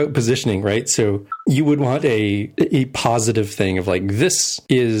 It's about positioning, right? So you would want a positive thing of like, this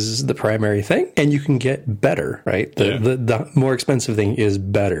is the primary thing, and you can get better, right? The more expensive thing is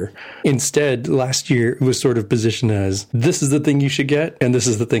better. Instead, last year it was sort of positioned as, this is the thing you should get, and this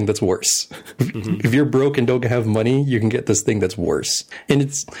is the thing that's worse. Mm-hmm. If you're broke and don't have money, you can get this thing that's worse. And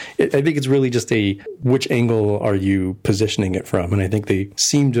I think it's really just which angle are you positioning it from? And I think they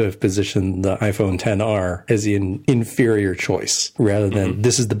seem to have positioned the iPhone XR as an inferior choice, rather than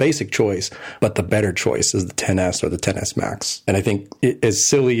this is the basic choice, but the better choice is the XS or the XS Max. And I think as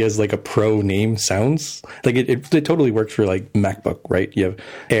silly as like a Pro name sounds, like it totally works for like MacBook, right? You have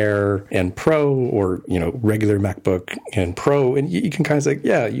Air and Pro, or regular MacBook and Pro, and you can kind of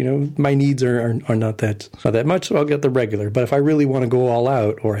say, my needs are not that much, so I'll get the regular. But if I really want to go all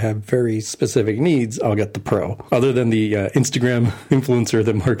out or have very specific needs, I'll get the Pro. Other than the Instagram influencer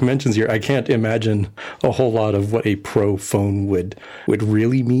that Mark mentions here, I can't imagine a whole lot of what a Pro phone would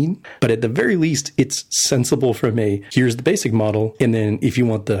really mean. But at the very least, least it's sensible from here's the basic model. And then if you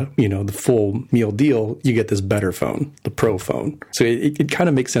want the, the full meal deal, you get this better phone, the Pro phone. So it kind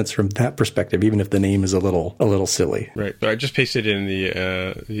of makes sense from that perspective, even if the name is a little silly. Right. So I just pasted in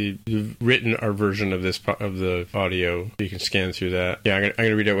the written our version of the audio. You can scan through that. Yeah, I'm going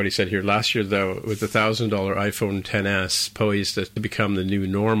to read out what he said here. Last year, though, with the $1,000 iPhone XS poised to become the new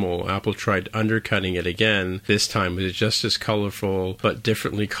normal, Apple tried undercutting it again, this time with a just as colorful but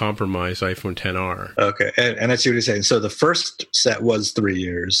differently compromised iPhone XR. Okay, and I see what he's saying. So the first set was 3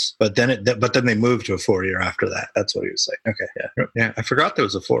 years, but then they moved to a 4-year after that. That's what he was saying. Okay, yeah. I forgot there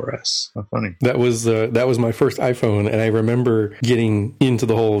was a 4S. How funny. That was my first iPhone, and I remember getting into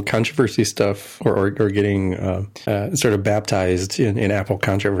the whole controversy stuff, or getting sort of baptized in Apple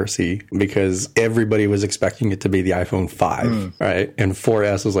controversy, because everybody was expecting it to be the iPhone 5, right? And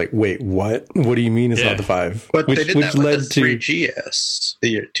 4S was like, wait, what? What do you mean it's not the 5? But they did that with the 3GS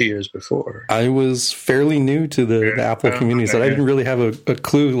 2 years before. I was fairly new to the Apple community, so I didn't really have a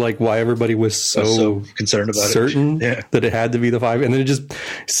clue like why everybody was so concerned about certain that it had to be the 5. And then it just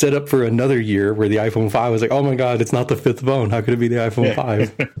set up for another year where the iPhone 5 was like, oh my God, it's not the 5th phone. How could it be the iPhone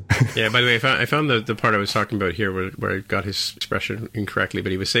 5? Yeah, by the way, I found the part I was talking about here where I got his expression incorrectly,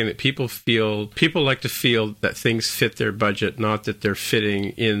 but he was saying that people like to feel that things fit their budget, not that they're fitting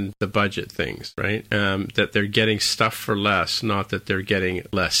in the budget things, right? That they're getting stuff for less, not that they're getting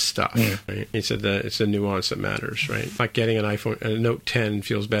less stuff, right? He said that it's a nuance that matters, right? Like getting a Note 10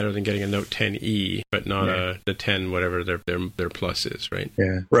 feels better than getting a Note 10e, but not the 10, whatever their plus is, right?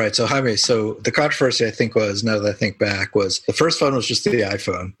 Yeah, right. So Jaime, the controversy I think was, now that I think back, was the first phone was just the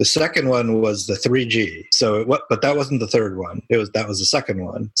iPhone. The second one was the 3G. But that wasn't the third one. That was the second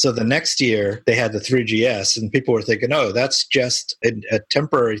one. So the next year they had the 3GS, and people were thinking, oh, that's just a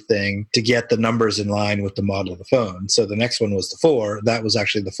temporary thing to get the numbers in line with the model of the phone. So the next one was the 4. That was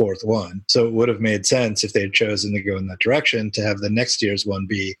actually the fourth one. So it would have made sense if they had chosen to go in that direction to have the next year's one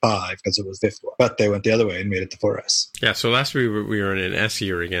be 5, because it was the 5th one. But they went the other way and made it the 4S. Yeah, so last year we were in an S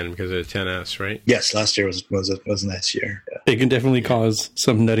year again because of the 10S, right? Yes, last year was an S year. Yeah. It can definitely cause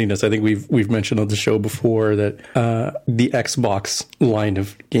some nuttiness. I think we've mentioned on the show before that the Xbox line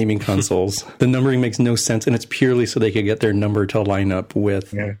of gaming consoles, the numbering makes no sense, and it's purely so they could get their number to line up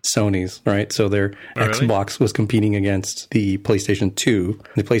with Sony's, right? So their Xbox was competing against the PlayStation 2.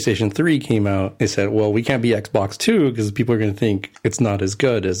 The PlayStation 3 came out. They said, well, we can't be Xbox 2 because people are going to think it's not as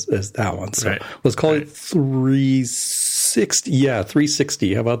good as that one. So let's call it 360. Yeah,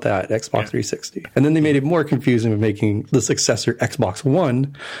 360. How about that? Xbox 360. And then they made it more confusing with making the successor Xbox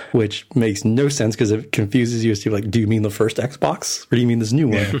One, which makes no sense because it confuses you as to like, do you mean the first Xbox or do you mean this new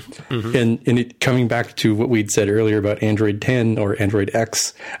one? And it coming back to what we'd said earlier about Android 10 or Android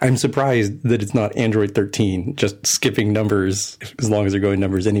X, I'm surprised that it's not Android 13, just skipping numbers as long as they're going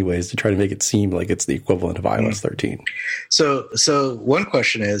numbers anyways to try to make it seem like it's the equivalent of iOS 13. So one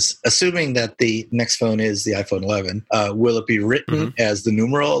question is, assuming that the next phone is the iPhone 11, will it be written as the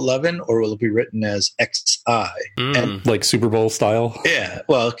numeral 11 or will it be written as XI? And, like Super Bowl style? Yeah.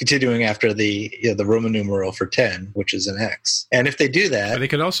 Well, continuing after the Roman numeral for 10, which is an X. And if they do that, they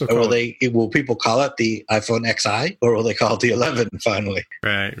could also will people call it the iPhone XI or will they call it the 11 finally?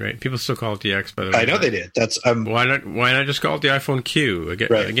 Right. People still call it the X, by the way. I know they did. That's why not just call it the iPhone Q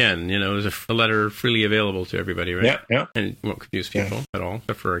again? There's a letter freely available to everybody, right? Yeah. And it won't confuse people at all,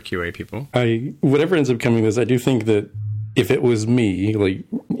 except for our QA people. Whatever ends up coming this, I do think that if it was me, like,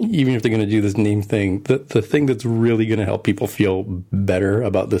 even if they're going to do this name thing, the thing that's really going to help people feel better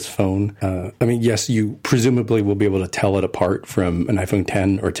about this phone, I mean, yes, you presumably will be able to tell it apart from an iPhone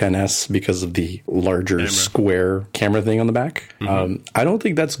 10 or 10S because of the larger square camera thing on the back. I don't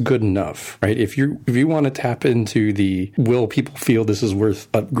think that's good enough, right? If you want to tap into the will people feel this is worth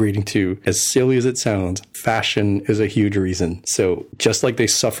upgrading to, as silly as it sounds, fashion is a huge reason. So just like they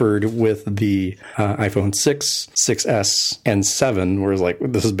suffered with the iPhone 6, 6S, and 7, where it's like,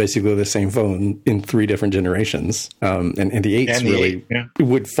 this is basically the same phone in 3 different generations. And the 8s really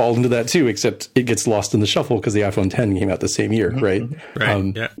would fall into that too, except it gets lost in the shuffle because the iPhone 10 came out the same year, right?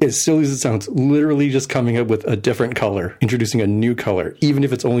 As silly as it sounds, literally just coming up with a different color, introducing a new color, even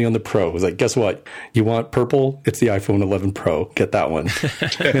if it's only on the Pro. It's like, guess what? You want purple? It's the iPhone 11 Pro. Get that one.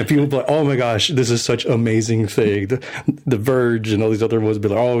 And people be like, oh my gosh, this is such amazing thing. The Verge and all these other ones be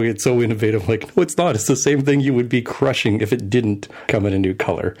like, oh, it's so innovative. Like, no, it's not. It's the same thing you would be crushing watching if it didn't come in a new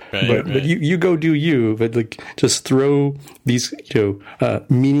color. Right, But you go do you, but like just throw these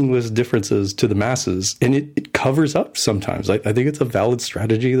meaningless differences to the masses, and it covers up sometimes. I think it's a valid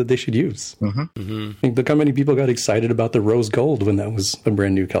strategy that they should use. Look how many people got excited about the rose gold when that was a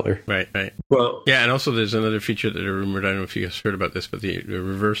brand new color. Right. Well, Yeah, and also there's another feature that are rumored. I don't know if you guys heard about this, but the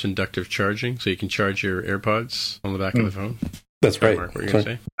reverse inductive charging, so you can charge your AirPods on the back of the phone. That's right. Mark, what were you going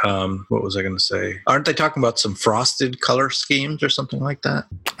to say? what was I going to say? Aren't they talking about some frosted color schemes or something like that?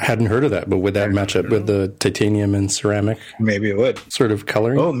 I hadn't heard of that, but would that match up with the titanium and ceramic Maybe it would. sort of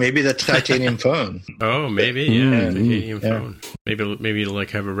coloring? Oh, maybe the titanium phone. Oh, maybe, yeah, titanium phone. Maybe it'll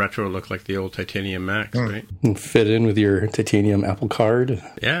like have a retro look like the old titanium Max, right? And fit in with your titanium Apple Card.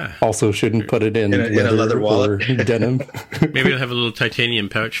 Yeah. Also, shouldn't put it in a leather wallet. or denim. Maybe it'll have a little titanium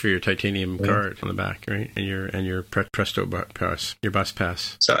pouch for your titanium card on the back, right? And your Presto pass, your bus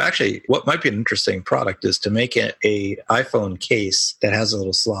pass. So actually, what might be an interesting product is to make it a iPhone case that has a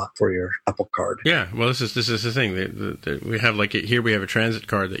little slot for your Apple Card. Yeah, well, this is the thing. We have here we have a transit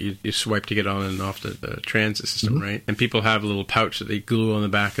card that you swipe to get on and off the transit system, right? And people have a little pouch that they glue on the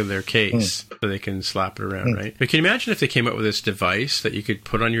back of their case so they can slap it around, right? But can you imagine if they came up with this device that you could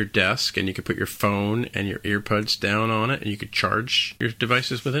put on your desk and you could put your phone and your earbuds down on it and you could charge your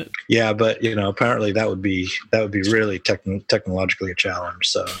devices with it? Yeah, but apparently that would be really technologically a challenge.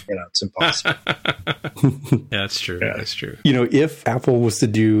 So it's impossible. Yeah, that's true. Yeah. That's true. If Apple was to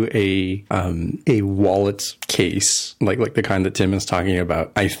do a wallet case like the kind that Tim is talking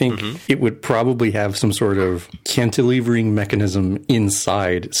about, I think it would probably have some sort of cantilevering mechanism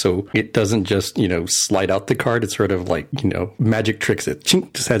inside, so it doesn't just slide out the card. It's sort of like magic tricks it.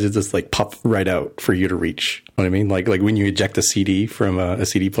 Chink, just has it just like pop right out for you to reach. You know what I mean? Like when you eject a CD from a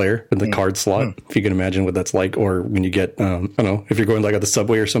CD player in the card slot. If you can imagine what that's like, or when you get I don't know, if you're going like at the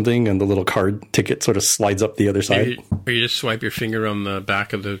subway or something and the little card ticket sort of slides up the other side. Or you just swipe your finger on the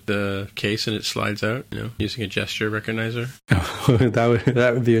back of the case and it slides out, using a gesture recognizer.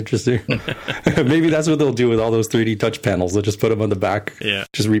 that would be interesting. Maybe that's what they'll do with all those 3D touch panels. They'll just put them on the back. Yeah.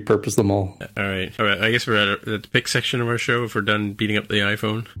 Just repurpose them all. All right. I guess we're at the pick section of our show if we're done beating up the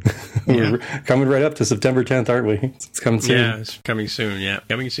iPhone. We're coming right up to September 10th, aren't we? It's coming soon. Yeah, it's coming soon. Yeah,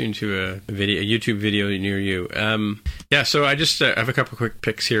 coming soon to a YouTube video near you. So I just have a couple quick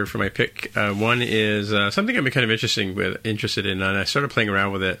picks here for my pick. One is something I've been kind of interested in, and I started playing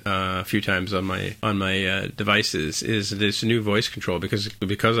around with it a few times on my devices. Is this new voice control because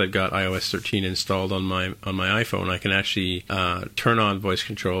I've got iOS 13 installed on my iPhone, I can actually turn on voice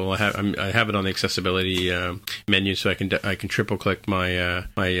control. I have it on the accessibility menu, so I can triple click my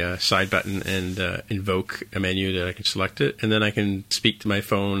side button and invoke a menu that I can select it, and then I can speak to my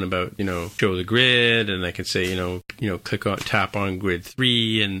phone about show the grid, and I can say tap on grid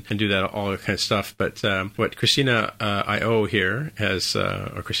 3 and do that, all that kind of stuff. But what Christina IO here has,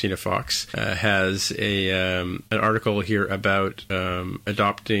 or Christina Fox has an article here about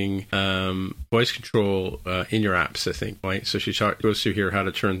adopting voice control in your apps, I think, right? So she goes through here how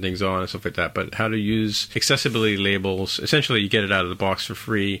to turn things on and stuff like that, but how to use accessibility labels. Essentially, you get it out of the box for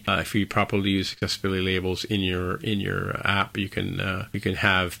free. If you properly use accessibility labels in your app, you can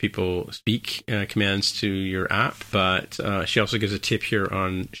have people speak commands to your app. But she also gives a tip here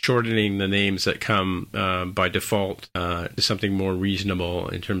on shortening the names that come by default to something more reasonable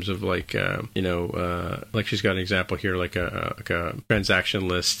in terms of like she's got an example here, like a transaction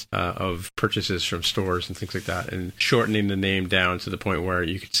list of purchases from stores and things like that, and shortening the name down to the point where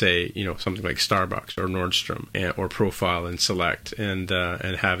you could say something like Starbucks or Nordstrom or Profile and select and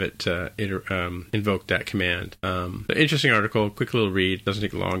have it invoke that command. Interesting article, quick little read, doesn't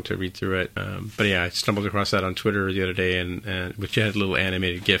take long to read through it. But yeah, I stumbled across that on Twitter the other day, and which had a little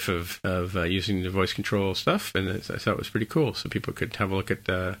animated GIF of using the voice control stuff, and I thought it was pretty cool, so people could have a look at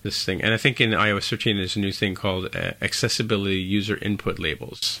this thing. And I think in iOS 13 there's a new thing called accessibility user input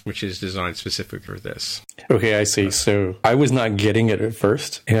labels, which is designed specific for this. Okay, I see. So I was not getting it at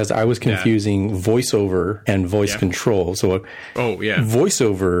first, as I was confusing voiceover and voice control. So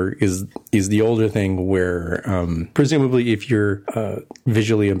voiceover is the older thing where presumably if you're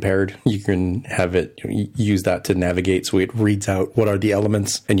visually impaired, you can have it use that to navigate, so it reads out what are the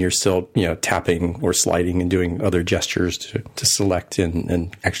elements, and you're still tapping or sliding and doing other gestures to select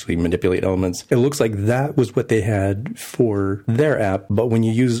and actually manipulate elements. It looks like that was what they had for their app, but when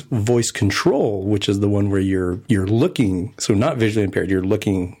you use voice control, which is the one where you're looking, so not visually impaired, you're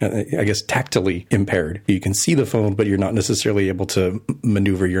looking, I guess, tactily impaired. You can see the phone, but you're not necessarily able to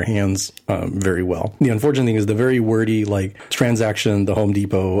maneuver your hands very well. The unfortunate thing is the very wordy, like, transaction, the Home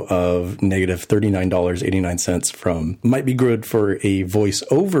Depot of negative $39.89 from might be good for a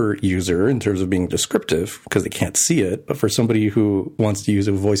voice-over user in terms of being descriptive because they can't see it. But for somebody who wants to use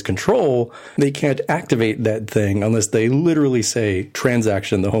a voice control, they can't activate that thing unless they literally say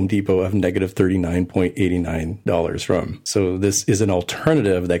transaction, the Home Depot of negative $39.89 from. So this is an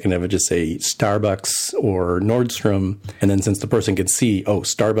alternative that can have it just say Starbucks or Nordstrom. And then since the person can see, oh,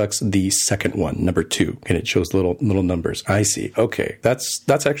 Starbucks, the second one, number 2, and it shows little numbers. I see. Okay.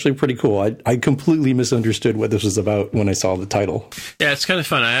 That's actually pretty cool. I completely misunderstood what this was about when I saw the title. Yeah, it's kind of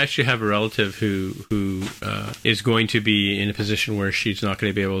fun. I actually have a relative who is going to be in a position where she's not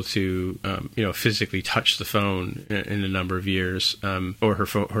going to be able to, physically touch the phone in a number of years, or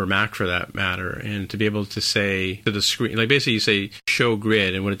her Mac for that matter, and to be able to say to the screen, like basically you say show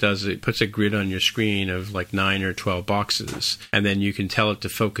grid, and what it does is it puts a grid on your screen of like 9 or 12 boxes, and then you can tell it to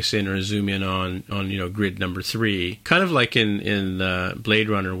focus in or zoom in on grid number 3, kind of like in Blade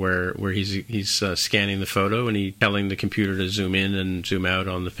Runner where he's scanning the photo and he's telling the computer to zoom in and zoom out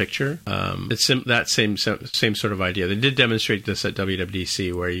on the picture. It's that same sort of idea. They did demonstrate this at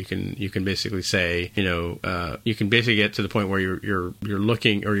WWDC, where you can basically say, you can basically get to the point where you're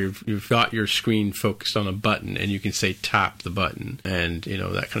looking, or you've got your screen focused on a button, and you can say tap the button, and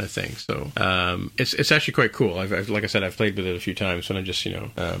that kind of thing. So it's actually quite cool. I've like I said, I've played with it a few times when I just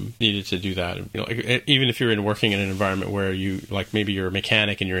needed to do that. Even if you're working in an environment where you, like, maybe you're a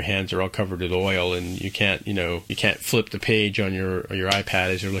mechanic and your hands are all covered with oil, and you can't flip the page on your iPad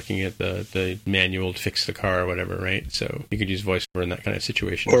as you're looking at the manual to fix the car or whatever, right? So you could use voiceover in that kind of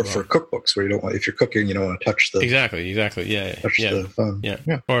situation. Or for cookbooks where you don't want, if you're cooking, you don't want to touch the exactly, yeah, touch the phone.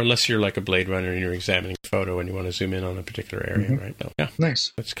 Yeah. Or unless you're like a Blade Runner and you're examining a photo and you want to zoom in on a particular area, right? So, yeah,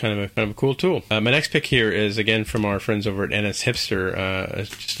 nice. That's kind of a cool tool. My next pick here is again from our friends over at NS Hipster,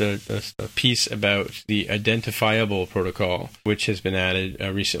 just a piece about the identifiable protocol, which has been added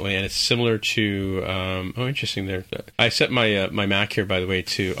recently, and it's similar to interesting there. I set my Mac here, by the way,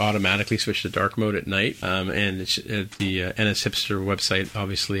 to automatically switch to dark mode at night, and it's, the NS Hipster website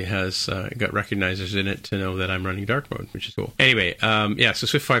obviously has got recognizers in it to know that I'm running dark mode, which is cool. Anyway, so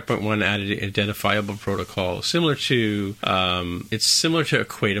Swift 5.1 added identifiable protocol, similar to it's similar to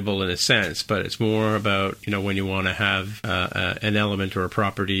Equatable in a sense, but it's more about when you want to have an element or a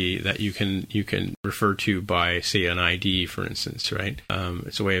property that you can refer to by, say, an ID, for instance, right?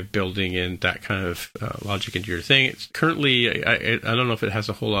 It's a way of building in that kind of logic into your thing. It's currently, I don't know if it has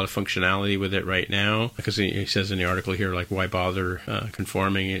a whole lot of functionality with it right now, because he says in the article here, like, why bother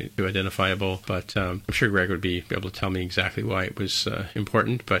conforming it to identifiable? But I'm sure Greg would be able to tell me exactly why it was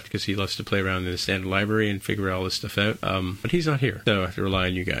important, but because he loves to play around in the standard library and figure all this stuff out. But he's not here, so I have to rely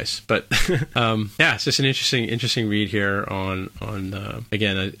on you guys. But it's just an interesting read here on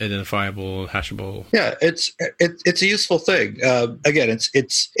again, identifiable, hashable. Yeah, it's a useful thing. Again,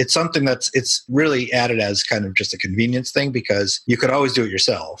 it's something it's really added as kind of just a convenience thing, because you could always do it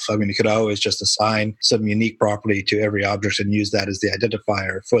yourself. I mean, you could always just assign some unique property to every object and use that as the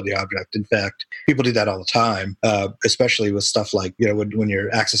identifier for the object. In fact, people do that all the time, especially with stuff like, when you're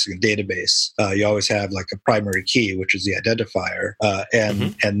accessing a database, you always have like a primary key, which is the identifier,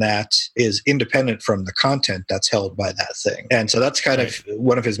 and that is independent from the content that's held by that thing. And so that's kind of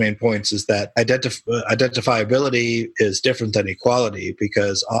one of his main points, is that identifiability is different than equality,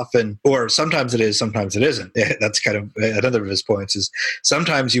 because often, or sometimes it is, sometimes it isn't. That's kind of another of his points, is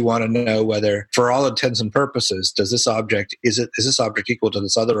sometimes you want to know whether, for all intents and purposes, is this object equal to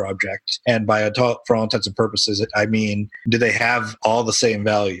this other object? And for all intents and purposes, I mean, do they have all the same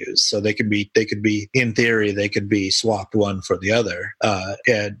values? So they could be, in theory, they could be swapped one for the other,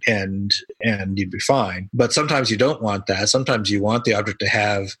 and you'd be fine. But sometimes you don't want that. Sometimes you want the object to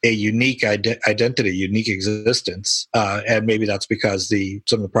have a unique identity, unique existence, and maybe that's because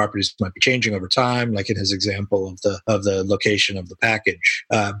some of the properties might be changing over time, like in his example of the location of the package.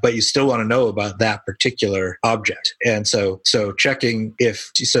 But you still want to know about that particular object, and so checking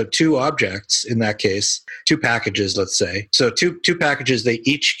two objects, in that case, two packages, let's say. So two packages, they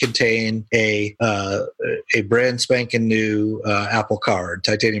each contain a brand spanking new Apple card,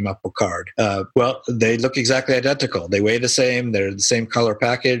 titanium Apple card. Well, they look exactly identical. They weigh the same. They're the same color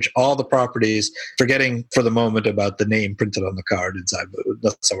package. All the properties, forgetting for the moment about the name printed on the card inside, but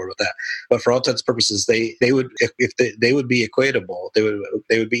let's not worry about that. But for all intents and purposes, they would, if they would be equatable,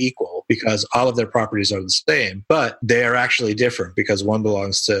 they would be equal, because all of their properties are the same, but they are actually different, because one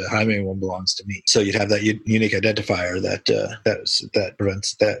belongs to Jaime and one belongs to me. So you'd have that unique identifier that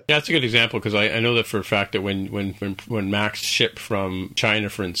prevents that. Yeah, that's a good example, because I know that for a fact that when Macs ship from China,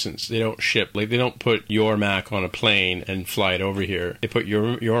 for instance, they don't put your Mac on a plane and fly it over here. They put your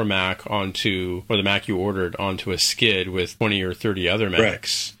your Mac onto, or the Mac you ordered onto a skid with 20 or 30 other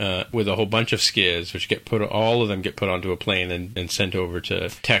Macs, with a whole bunch of skids, which all of them get put onto a plane and sent over to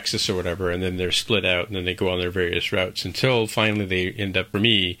Texas or whatever, and then they're split out, and then they go on their various routes until finally they end up, for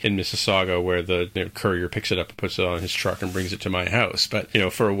me, in Mississauga, where the courier picks it up and puts it on his truck and brings it to my house. But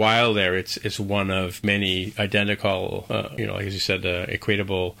for a while there, it's one of many identical, like as you said,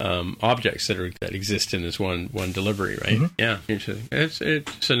 equatable objects that exist in this one delivery, right? Mm-hmm. Yeah, interesting.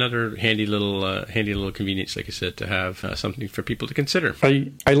 It's another handy little convenience, like I said, to have something for people to consider.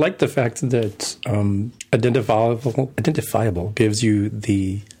 I like the fact that identifiable gives you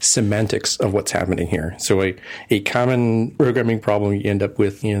the semantics of what's happening here. So a common programming problem you end up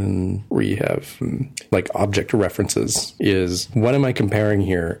with where you have like object references is, what am I comparing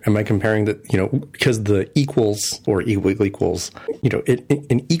here? Am I comparing that, because the equals or equals,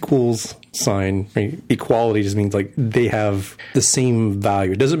 an equals sign, right? Equality just means like they have the same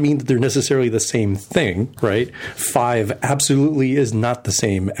value. It doesn't mean that they're necessarily the same thing, right? 5 absolutely is not the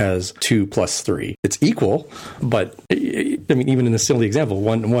same as 2 plus 3. It's equal, but even in a silly example,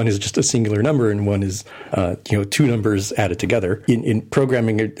 one is just a singular number and one is, 2 numbers added together. In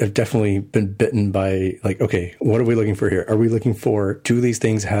programming, I've definitely been bitten by like, okay, what are we looking for here? Are we looking for, do these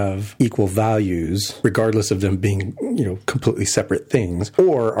things have equal values, regardless of them being, completely separate things?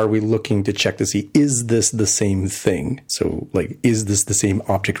 Or are we looking to check to see, is this the same thing? So like, is this the same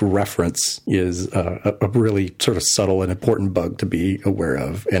object reference is a really sort of subtle and important bug to be aware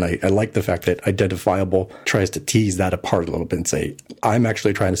of. And I like the fact that identifiable tries to tease that apart a little bit and say, I'm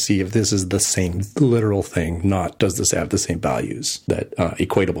actually trying to see if this is the same literal thing, not does this have the same values that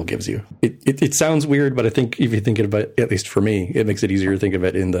equatable gives you. It sounds weird, but I think if you think about it, at least for me, it makes it easier to think of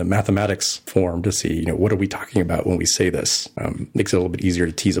it in the mathematics form to see, what are we talking about when we say this? Makes it a little bit easier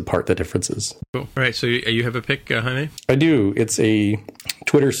to tease apart the differences. Cool. All right. So you have a pick, Jaime? I do. It's a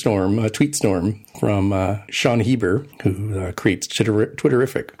tweet storm from Sean Heber, who creates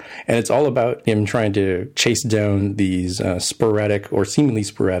Twitterific. And it's all about him trying to chase down these sporadic or seemingly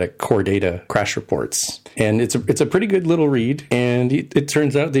sporadic core data crash reports. And it's a pretty good little read. And it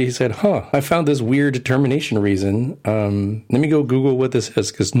turns out that he said, I found this weird determination reason. Let me go Google what this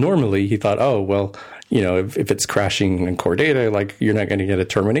is. Because normally he thought, if it's crashing in core data, like you're not going to get a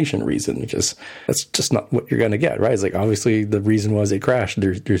termination reason. That's just not what you're going to get, right? It's like, obviously the reason was it crashed.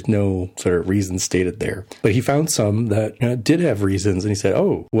 There's no sort of reason stated there. But he found some that did have reasons, and he said,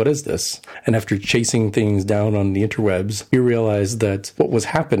 what is this? And after chasing things down on the interwebs, he realized that what was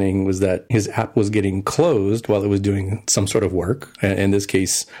happening was that his app was getting closed while it was doing some sort of work. In this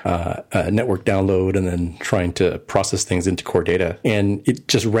case, a network download and then trying to process things into core data. And it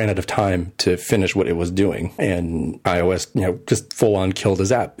just ran out of time to finish what it was doing. And iOS, just full on killed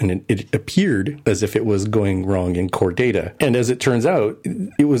his app. And it appeared as if it was going wrong in core data. And as it turns out,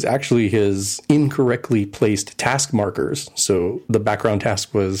 it was actually his incorrectly placed task markers. So the background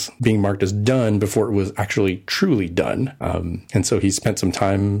task was being marked as done before it was actually truly done. And so he spent some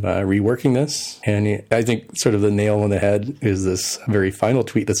time reworking this. And I think sort of the nail on the head is this very final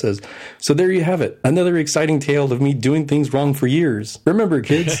tweet that says, so there you have it. Another exciting tale of me doing things wrong for years. Remember,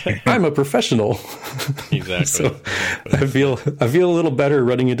 kids, I'm a professional. Exactly. So I feel a little better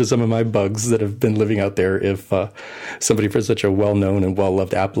running into some of my bugs that have been living out there if somebody for such a well-known and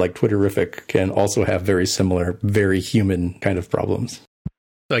well-loved app like Twitterific can also have very similar, very human kind of problems.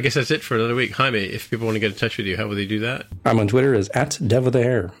 So I guess that's it for another week. Jaime, if people want to get in touch with you, how will they do that? I'm on Twitter as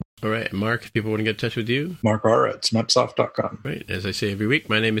 @DevWithAHair. All right. Mark, if people want to get in touch with you? Mark R. at smepsoft.com. Right. As I say every week,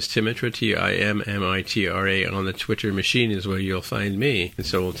 my name is Tim Mitra, TIMMITRA. On the Twitter machine is where you'll find me. And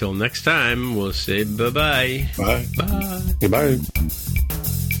so until next time, we'll say bye-bye. Bye. Bye. Goodbye.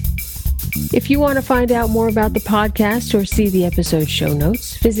 If you want to find out more about the podcast or see the episode show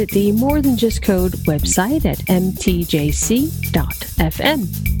notes, visit the More Than Just Code website at mtjc.fm.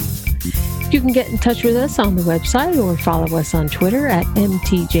 You can get in touch with us on the website or follow us on Twitter at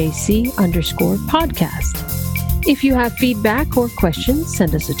mtjc_podcast. If you have feedback or questions,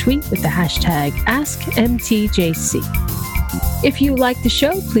 send us a tweet with the hashtag AskMTJC. If you like the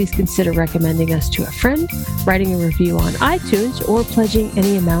show, please consider recommending us to a friend, writing a review on iTunes, or pledging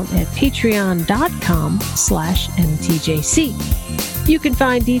any amount at patreon.com/mtjc. You can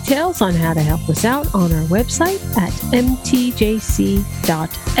find details on how to help us out on our website at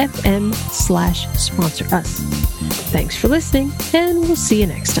mtjc.fm/sponsor us. Thanks for listening, and we'll see you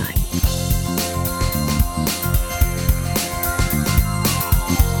next time.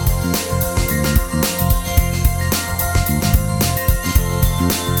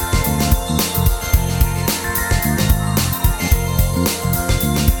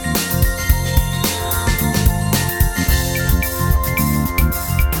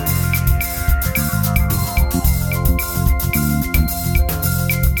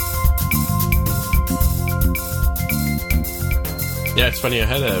 Yeah, it's funny.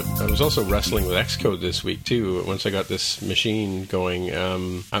 I was also wrestling with Xcode this week too. Once I got this machine going,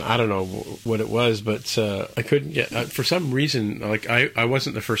 I don't know what it was, but I couldn't get for some reason. Like I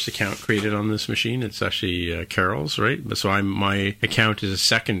wasn't the first account created on this machine. It's actually Carol's, right? So my account is a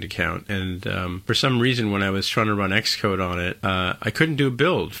second account, and for some reason, when I was trying to run Xcode on it, I couldn't do a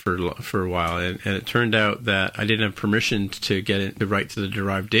build for a while, and it turned out that I didn't have permission to get it to write to the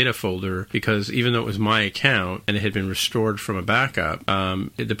derived data folder, because even though it was my account and it had been restored from a backup,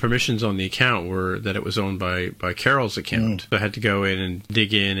 the permissions on the account were that it was owned by Carol's account. So I had to go in and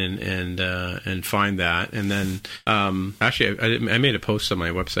dig in and find that. And then actually, I made a post on my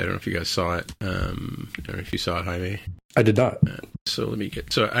website. I don't know if you guys saw it. I don't know if you saw it, Jaime. I did not. So let me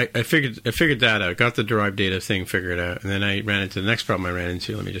get. So I figured that out. Got the derived data thing figured out, and then I ran into the next problem I ran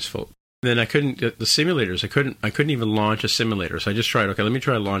into. Let me just fold. Then I couldn't get the simulators. I couldn't even launch a simulator. So I just tried. Okay, let me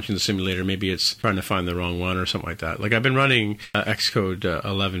try launching the simulator. Maybe it's trying to find the wrong one or something like that. Like I've been running Xcode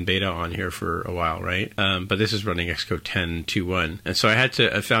 11 beta on here for a while, right? But this is running Xcode 10.2.1, and so I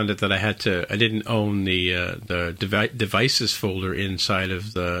found it that I didn't own the devices folder inside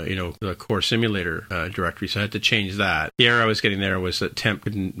of the core simulator directory. So I had to change that. The error I was getting there was that temp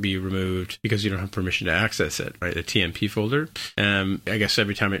couldn't be removed because you don't have permission to access it, right? The TMP folder. I guess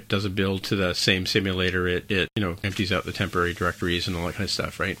every time it does a build to the same simulator, it empties out the temporary directories and all that kind of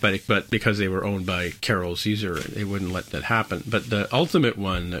stuff, right? But because they were owned by Carol's user, they wouldn't let that happen. But the ultimate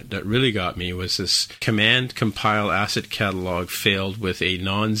one that really got me was this command compile asset catalog failed with a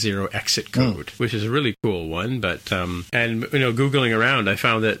non-zero exit code, which is a really cool one. But and googling around, I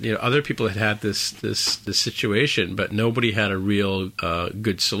found that other people had this situation, but nobody had a real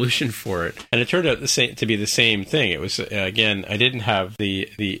good solution for it. And it turned out to be the same thing. It was again, I didn't have the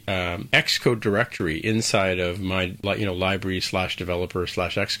Xcode directory inside of my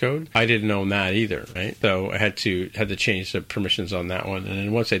library/developer/Xcode. I didn't own that either, right? So I had to change the permissions on that one, and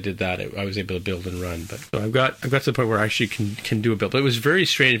then once I did that, I was able to build and run. But so I've got to the point where I actually can do a build. But it was very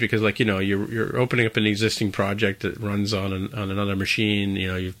strange because you're opening up an existing project that runs on another machine.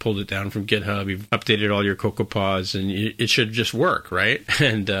 You've pulled it down from GitHub, you've updated all your CocoaPods, and it should just work, right?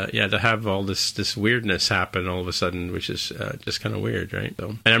 And to have all this weirdness happen all of a sudden, which is just kind of weird, right?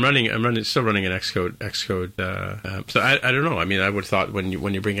 So, and I'm still running an Xcode. So I don't know. I mean, I would have thought when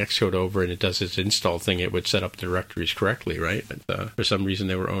you bring Xcode over and it does its install thing, it would set up the directories correctly, right? But for some reason,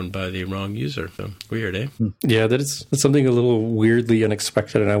 they were owned by the wrong user. So weird, eh? Yeah, that's something a little weirdly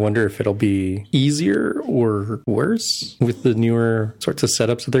unexpected, and I wonder if it'll be easier or worse with the newer sorts of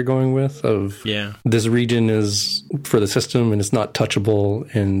setups that they're going with. This region is for the system and it's not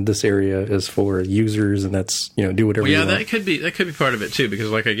touchable, and this area is for users, and that's do whatever. Well, yeah, you want. that could be part of it too,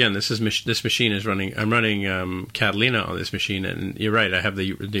 because again, this machine is running. I'm running Catalina on this machine, and you're right. I have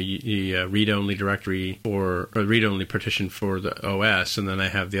the read-only directory or read-only partition for the OS, and then I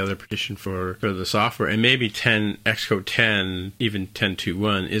have the other partition for the software. And maybe Xcode 10, even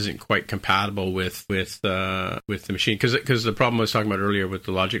 10.2.1, isn't quite compatible with the machine, because the problem I was talking about earlier with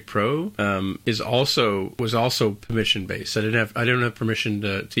the Logic Pro was also permission based. I don't have permission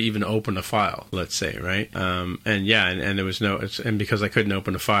to even open a file. Let's say, right? And there was no. And because I couldn't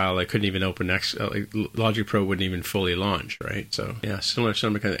open a file, I couldn't even open Logic Pro wouldn't even fully launch, right? So yeah, similar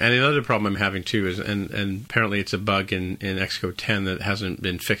kind of. And the other problem I'm having too is, and apparently it's a bug in Xcode 10 that hasn't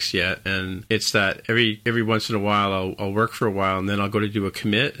been fixed yet, and it's that every once in a while I'll work for a while, and then I'll go to do a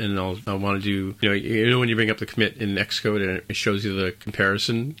commit, and I'll want to do when you bring up the commit in Xcode and it shows you the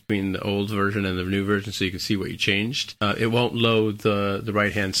comparison between the old version and the new version, so you can see what you changed. It won't load the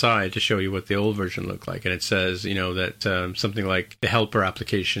right hand side to show you what the old version looked like, and it says that something like the helper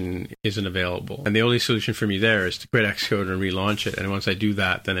application isn't available, and the only solution for me there is to quit Xcode and relaunch it. And once I do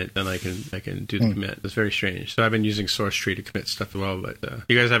that, then I can do the commit. It's very strange. So I've been using SourceTree to commit stuff as well, but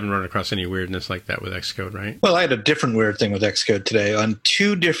you guys haven't run across any weirdness like that with Xcode, right? Well, I had a different weird thing with Xcode today on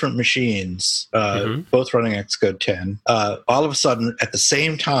two different machines, both running Xcode 10. All of a sudden, at the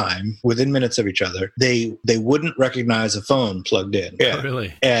same time, within minutes of each other, they wouldn't recognize a phone plugged in. Yeah, oh,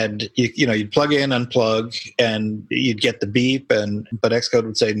 really. And you'd plug in, unplug, and you'd get the beep, but Xcode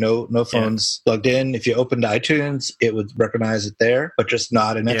would say no phones plugged in. If you opened iTunes, it would recognize it there, but just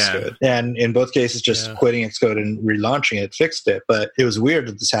not in Xcode. And in both cases, just quitting Xcode and relaunching it fixed it. But it was weird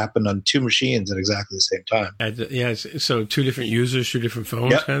that this happened on two machines at exactly the same time. So two different users, two different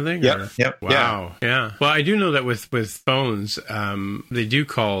phones, kind of thing. Yep. Wow. Yeah. Well, I do know that with phones, they do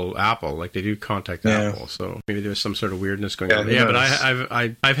call Apple, like they do contact Apple. So maybe there's some sort of weirdness going on. Yeah, but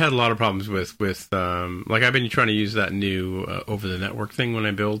I've had a lot of problems with like I've been trying to use that new over the network thing when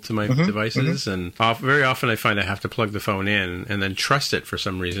I build to my devices, and very often I find I have to plug the phone in and then trust it for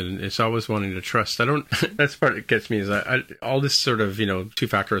some reason. It's always wanting to trust. I don't. That's part that gets me is I all this sort of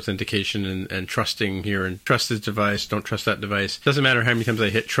two-factor authentication and trusting here and trust this device, don't trust that device. Doesn't matter how many times I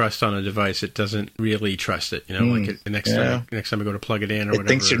hit trust on a device, it doesn't really trust it. Like the next time I go to plug it in or whatever. It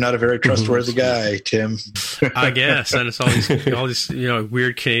thinks you're not a very trustworthy guy, Tim. I guess, and it's all this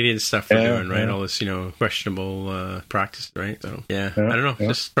weird Canadian stuff we're doing, right? All this questionable practice, right? So I don't know,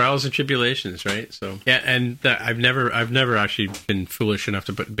 just trials and tribulations, right? So and I've never actually been foolish enough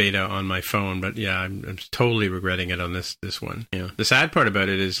to put beta on my phone, but I'm totally regretting it on this one. The sad part about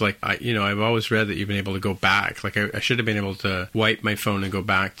it is I've always read that you've been able to go back. Like I should have been able to wipe my phone and go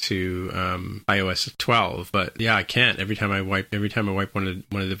back to iOS 12, but I can't. Every time I wipe one of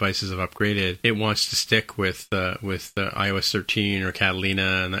the devices I've upgraded, it wants to stick with iOS 13 or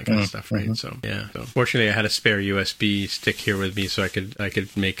Catalina and that kind of stuff, right? So fortunately I had a spare USB stick here with me, so I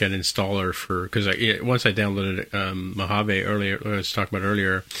could make an installer because once I downloaded Mojave earlier, I was talking about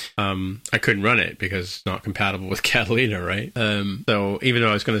earlier, I couldn't run it because it's not compatible with Catalina, right? So even though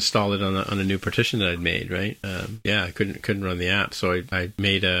I was going to install it on a new partition that I'd made, right? I couldn't run the app, so I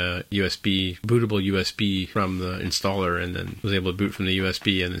made a bootable USB from the installer, and then was able to boot from the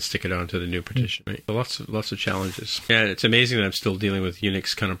USB and then stick it onto the new partition, right? So lots of challenges. Yeah, it's amazing that I'm still dealing with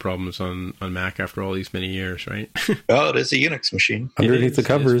Unix kind of problems on Mac after all these many years, right? Well, it is a Unix machine. Underneath the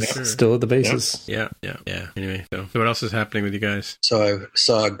covers, still at the basis. Yeah. Anyway, so what else is happening with you guys? So I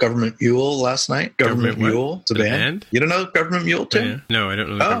saw Government Mule last night. Government Mule, it's a band. You don't know Government Mule, Tim? Yeah. No, I don't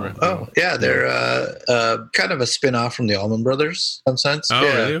know the Government Mule. Yeah, they're kind of a spin-off from the Allman Brothers, in some sense. Oh,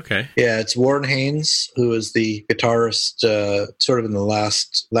 really? Okay. Yeah, it's Warren Haynes, who is the guitarist sort of in the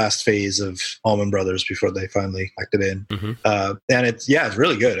last phase of Allman Brothers before they finally acted in. And it's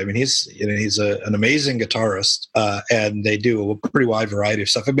really good. I mean, he's an amazing guitarist, and they do a pretty wide variety of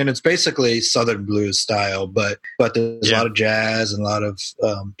stuff. I mean, it's basically Southern blues style, but there's a lot of jazz and a lot of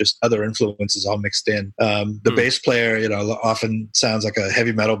just other influences all mixed in. The bass player, often sounds like a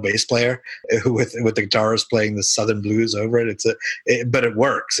heavy metal bass player with the guitarist playing the Southern blues over it. But it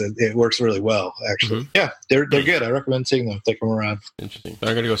works. It works really well, actually. Yeah, they're good. I recommend seeing them. Take them around. Interesting.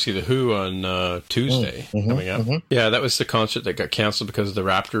 I'm going to go see The Who on Tuesday coming up. Yeah, that was the concert that got canceled because the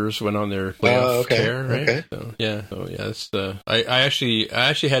Raptors went on their playoff tear, right? Okay. So it's I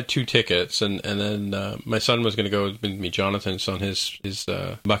actually had 2 tickets, and then my son was going to go with me. Jonathan's on his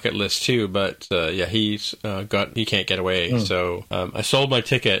bucket list too, but he can't get away. So I sold my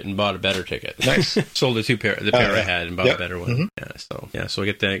ticket and bought a better ticket. Nice. Sold the pair I had and bought a better one. So I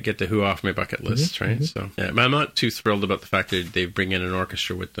get the Who off my bucket list, right? So but I'm not too thrilled about the fact that they bring in an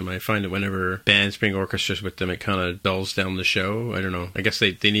orchestra with them. I find that whenever bands bring orchestras with them, it kind of dulls down the show. I don't know. I guess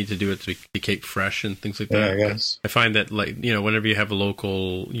they need to do it to keep fresh and things like that. Yeah, I guess. I find that whenever you have a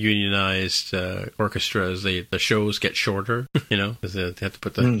local unionized orchestras, the shows get shorter. Because they have to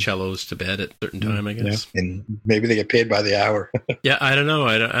put the cellos to bed at a certain time, I guess. Yeah. And maybe they get paid by the hour. Yeah, I don't know.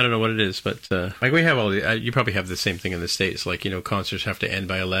 I don't know what it is, but we have all the. You probably have the same thing in the States. Concerts have to end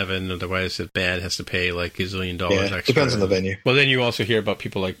by 11, otherwise the band has to pay $1 gazillion extra. Depends on the venue. Well, then you also hear about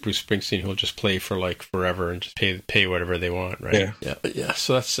people like Bruce Springsteen who'll just play for forever and just pay whatever they want, right? Yeah.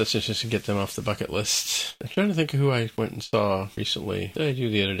 So that's interesting to get them off the bucket list. I'm trying to think of who I went and saw recently. What did I do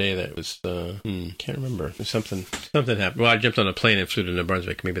the other day that was can't remember. Something happened. Well, I jumped on a plane and flew to New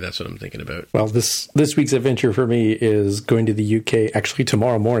Brunswick. Maybe that's what I'm thinking about. Well, this week's adventure for me is going to the UK actually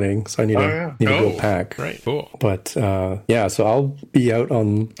tomorrow morning, so I need to go pack. Right, cool. But so I'll be out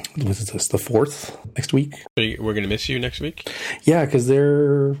on the 4th next week. So we're going to miss you next week? Yeah, because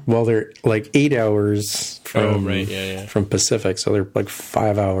they're like 8 hours from Pacific, so they're like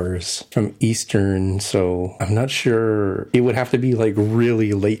 5 hours from Eastern. So I'm not sure. It would have to be like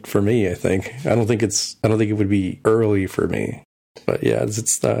really late for me. I think. I don't think it would be early for me. But yeah,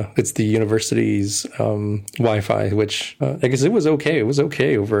 it's the university's Wi-Fi, which I guess it was okay. It was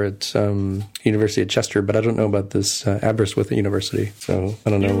okay over at University of Chester, but I don't know about this Aberystwyth University. So I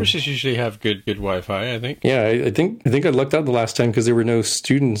don't know. Universities usually have good Wi-Fi, I think. Yeah, I think I lucked out the last time because there were no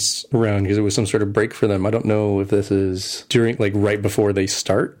students around because it was some sort of break for them. I don't know if this is during right before they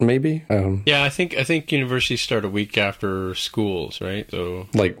start, maybe. Yeah, I think universities start a week after schools, right? So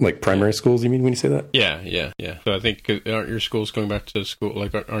like primary schools, you mean when you say that? Yeah. So I think aren't your schools going back to school?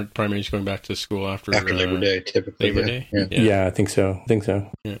 Aren't primaries going back to school after Labor Day, typically? Labor Day? Yeah, I think so.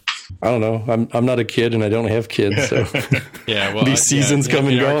 Yeah. I don't know. I'm not a kid and I don't have kids, so yeah. Well, these seasons come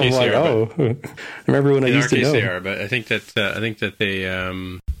and go. I'm like, I remember when I used to know. They are, but I think that they.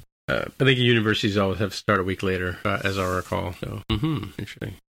 I think universities always have to start a week later, as I recall. So,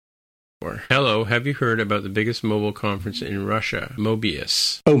 interesting. Or, hello, have you heard about the biggest mobile conference in Russia,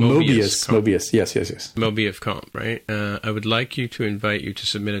 Mobius? Oh, Mobius. Yes. Mobius.com, right? I would like you to invite you to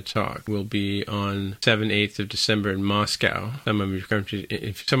submit a talk. We'll be on 7th, 8th of December in Moscow.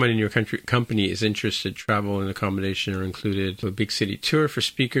 If someone in your company is interested, travel and accommodation are included. A big city tour for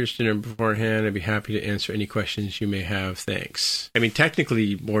speakers, dinner beforehand. I'd be happy to answer any questions you may have. Thanks. I mean,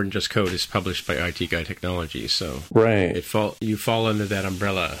 technically, More Than Just Code is published by IT Guy Technology, so right. You fall under that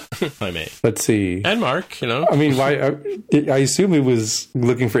umbrella, if I may. Let's see. And Mark, I mean, I assume it was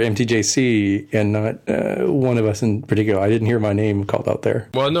looking for MTJC and not one of us in particular. I didn't hear my name called out there.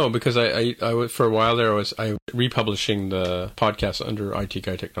 Well, no, because I for a while there I republishing the podcast under IT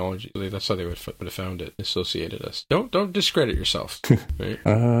Guy Technology. That's how they would have found it, associated us. Don't discredit yourself. Right?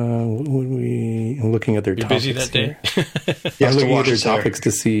 I'm looking at their You're topics. Busy that day? I'm looking at their topics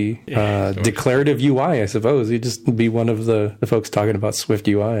to see declarative UI, I suppose. You'd just be one of the folks talking about Swift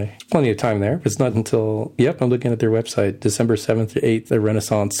UI. Plenty of time there. It's not until, I'm looking at their website, December 7th to 8th, the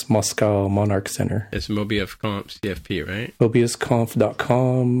Renaissance Moscow Monarch Center. It's Mobius.conf CFP, right?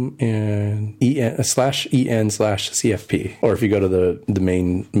 Mobiusconf.com and /en/CFP. Or if you go to the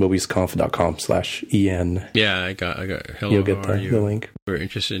main Mobiusconf.com/en. Yeah, I got hello, you'll get the link. We're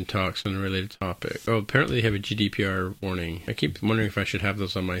interested in talks on a related topic. Oh, apparently they have a GDPR warning. I keep wondering if I should have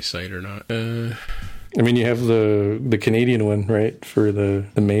those on my site or not. I mean, you have the Canadian one, right, for the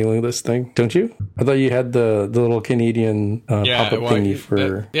mailing list thing, don't you? I thought you had the little Canadian pop-up thingy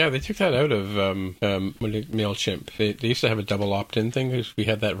for... they took that out of MailChimp. They used to have a double opt-in thing because we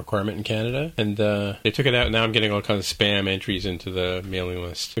had that requirement in Canada, and they took it out, and now I'm getting all kinds of spam entries into the mailing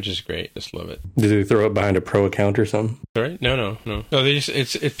list, which is great. Just love it. Did they throw it behind a pro account or something? Sorry? No. They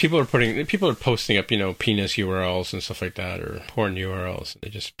just people are posting up, penis URLs and stuff like that, or porn URLs. They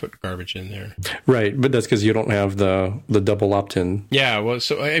just put garbage in there. Right. But that's because you don't have the double opt-in. Yeah, well,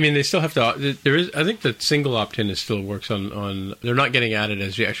 so I mean, they still have to. There is, I think, the single opt-in still works on. They're not getting added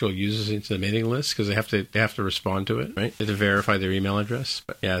as the actual users into the mailing list because they have to respond to it, right? They have to verify their email address.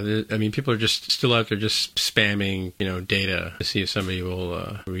 But yeah, I mean, people are just still out there just spamming, data to see if somebody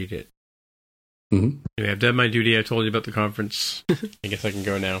will read it. Mm-hmm. Anyway, I've done my duty. I told you about the conference. I guess I can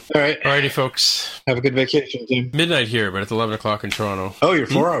go now. All right. Alrighty, folks. Have a good vacation, Tim. Midnight here, but it's 11 o'clock in Toronto. Oh, you're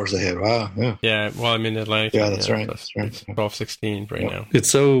 4 hours ahead. Wow. Yeah. Yeah, well, I'm in Atlantic. Yeah, that's right. That's right. 12:16 right now. It's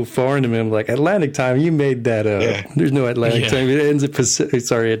so foreign to me. I'm like, Atlantic time, you made that up. Yeah. There's no Atlantic time. It ends at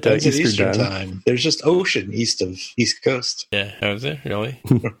Eastern time. There's just ocean east of East Coast. Yeah, how is it? Really?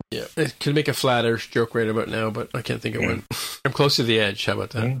 Yeah. I could make a flat Earth joke right about now, but I can't think of one. I'm close to the edge. How about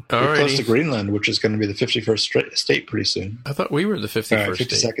that? Yeah. We're close to Greenland, which is going to be the 51st state pretty soon. I thought we were the 51st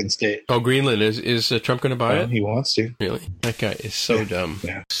 52nd state. Oh, Greenland. Is Trump going to buy it? He wants to. Really? That guy is so dumb.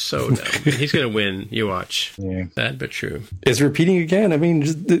 Yeah. So dumb. He's going to win. You watch. Yeah. Sad but true. It's repeating again. I mean,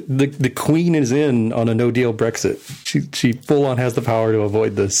 just the Queen is in on a no-deal Brexit. She full-on has the power to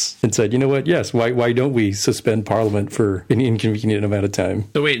avoid this and said, you know what? Yes, why don't we suspend Parliament for an inconvenient amount of time?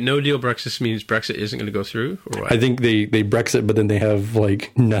 So wait, no-deal Brexit means Brexit isn't going to go through? Or what? I think they Brexit, but then they have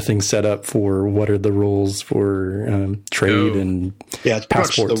nothing set up for what are the rules for trade and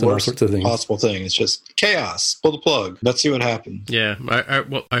passports and all sorts of things. Possible thing. It's just chaos. Pull the plug. Let's see what happens. Yeah,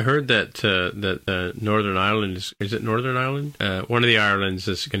 I heard that Northern Ireland is it Northern Ireland? One of the Irelands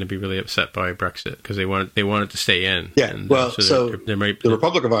is going to be really upset by Brexit because they want it to stay in. Yeah, and, the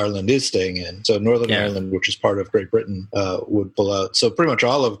Republic of Ireland is staying in. So Northern Ireland, which is part of Great Britain, would pull out. So pretty much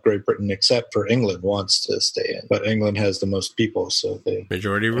all of Great Britain, except for England, wants to stay in. But England has the most people, so they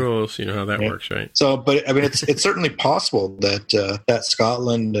majority rules. You know how that works, right? So, but I mean, it's certainly possible that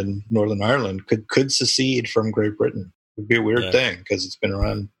Scotland and Northern Ireland could secede from Great Britain. It would be a weird thing because it's been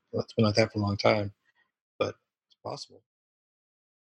around. It's been like that for a long time, but it's possible.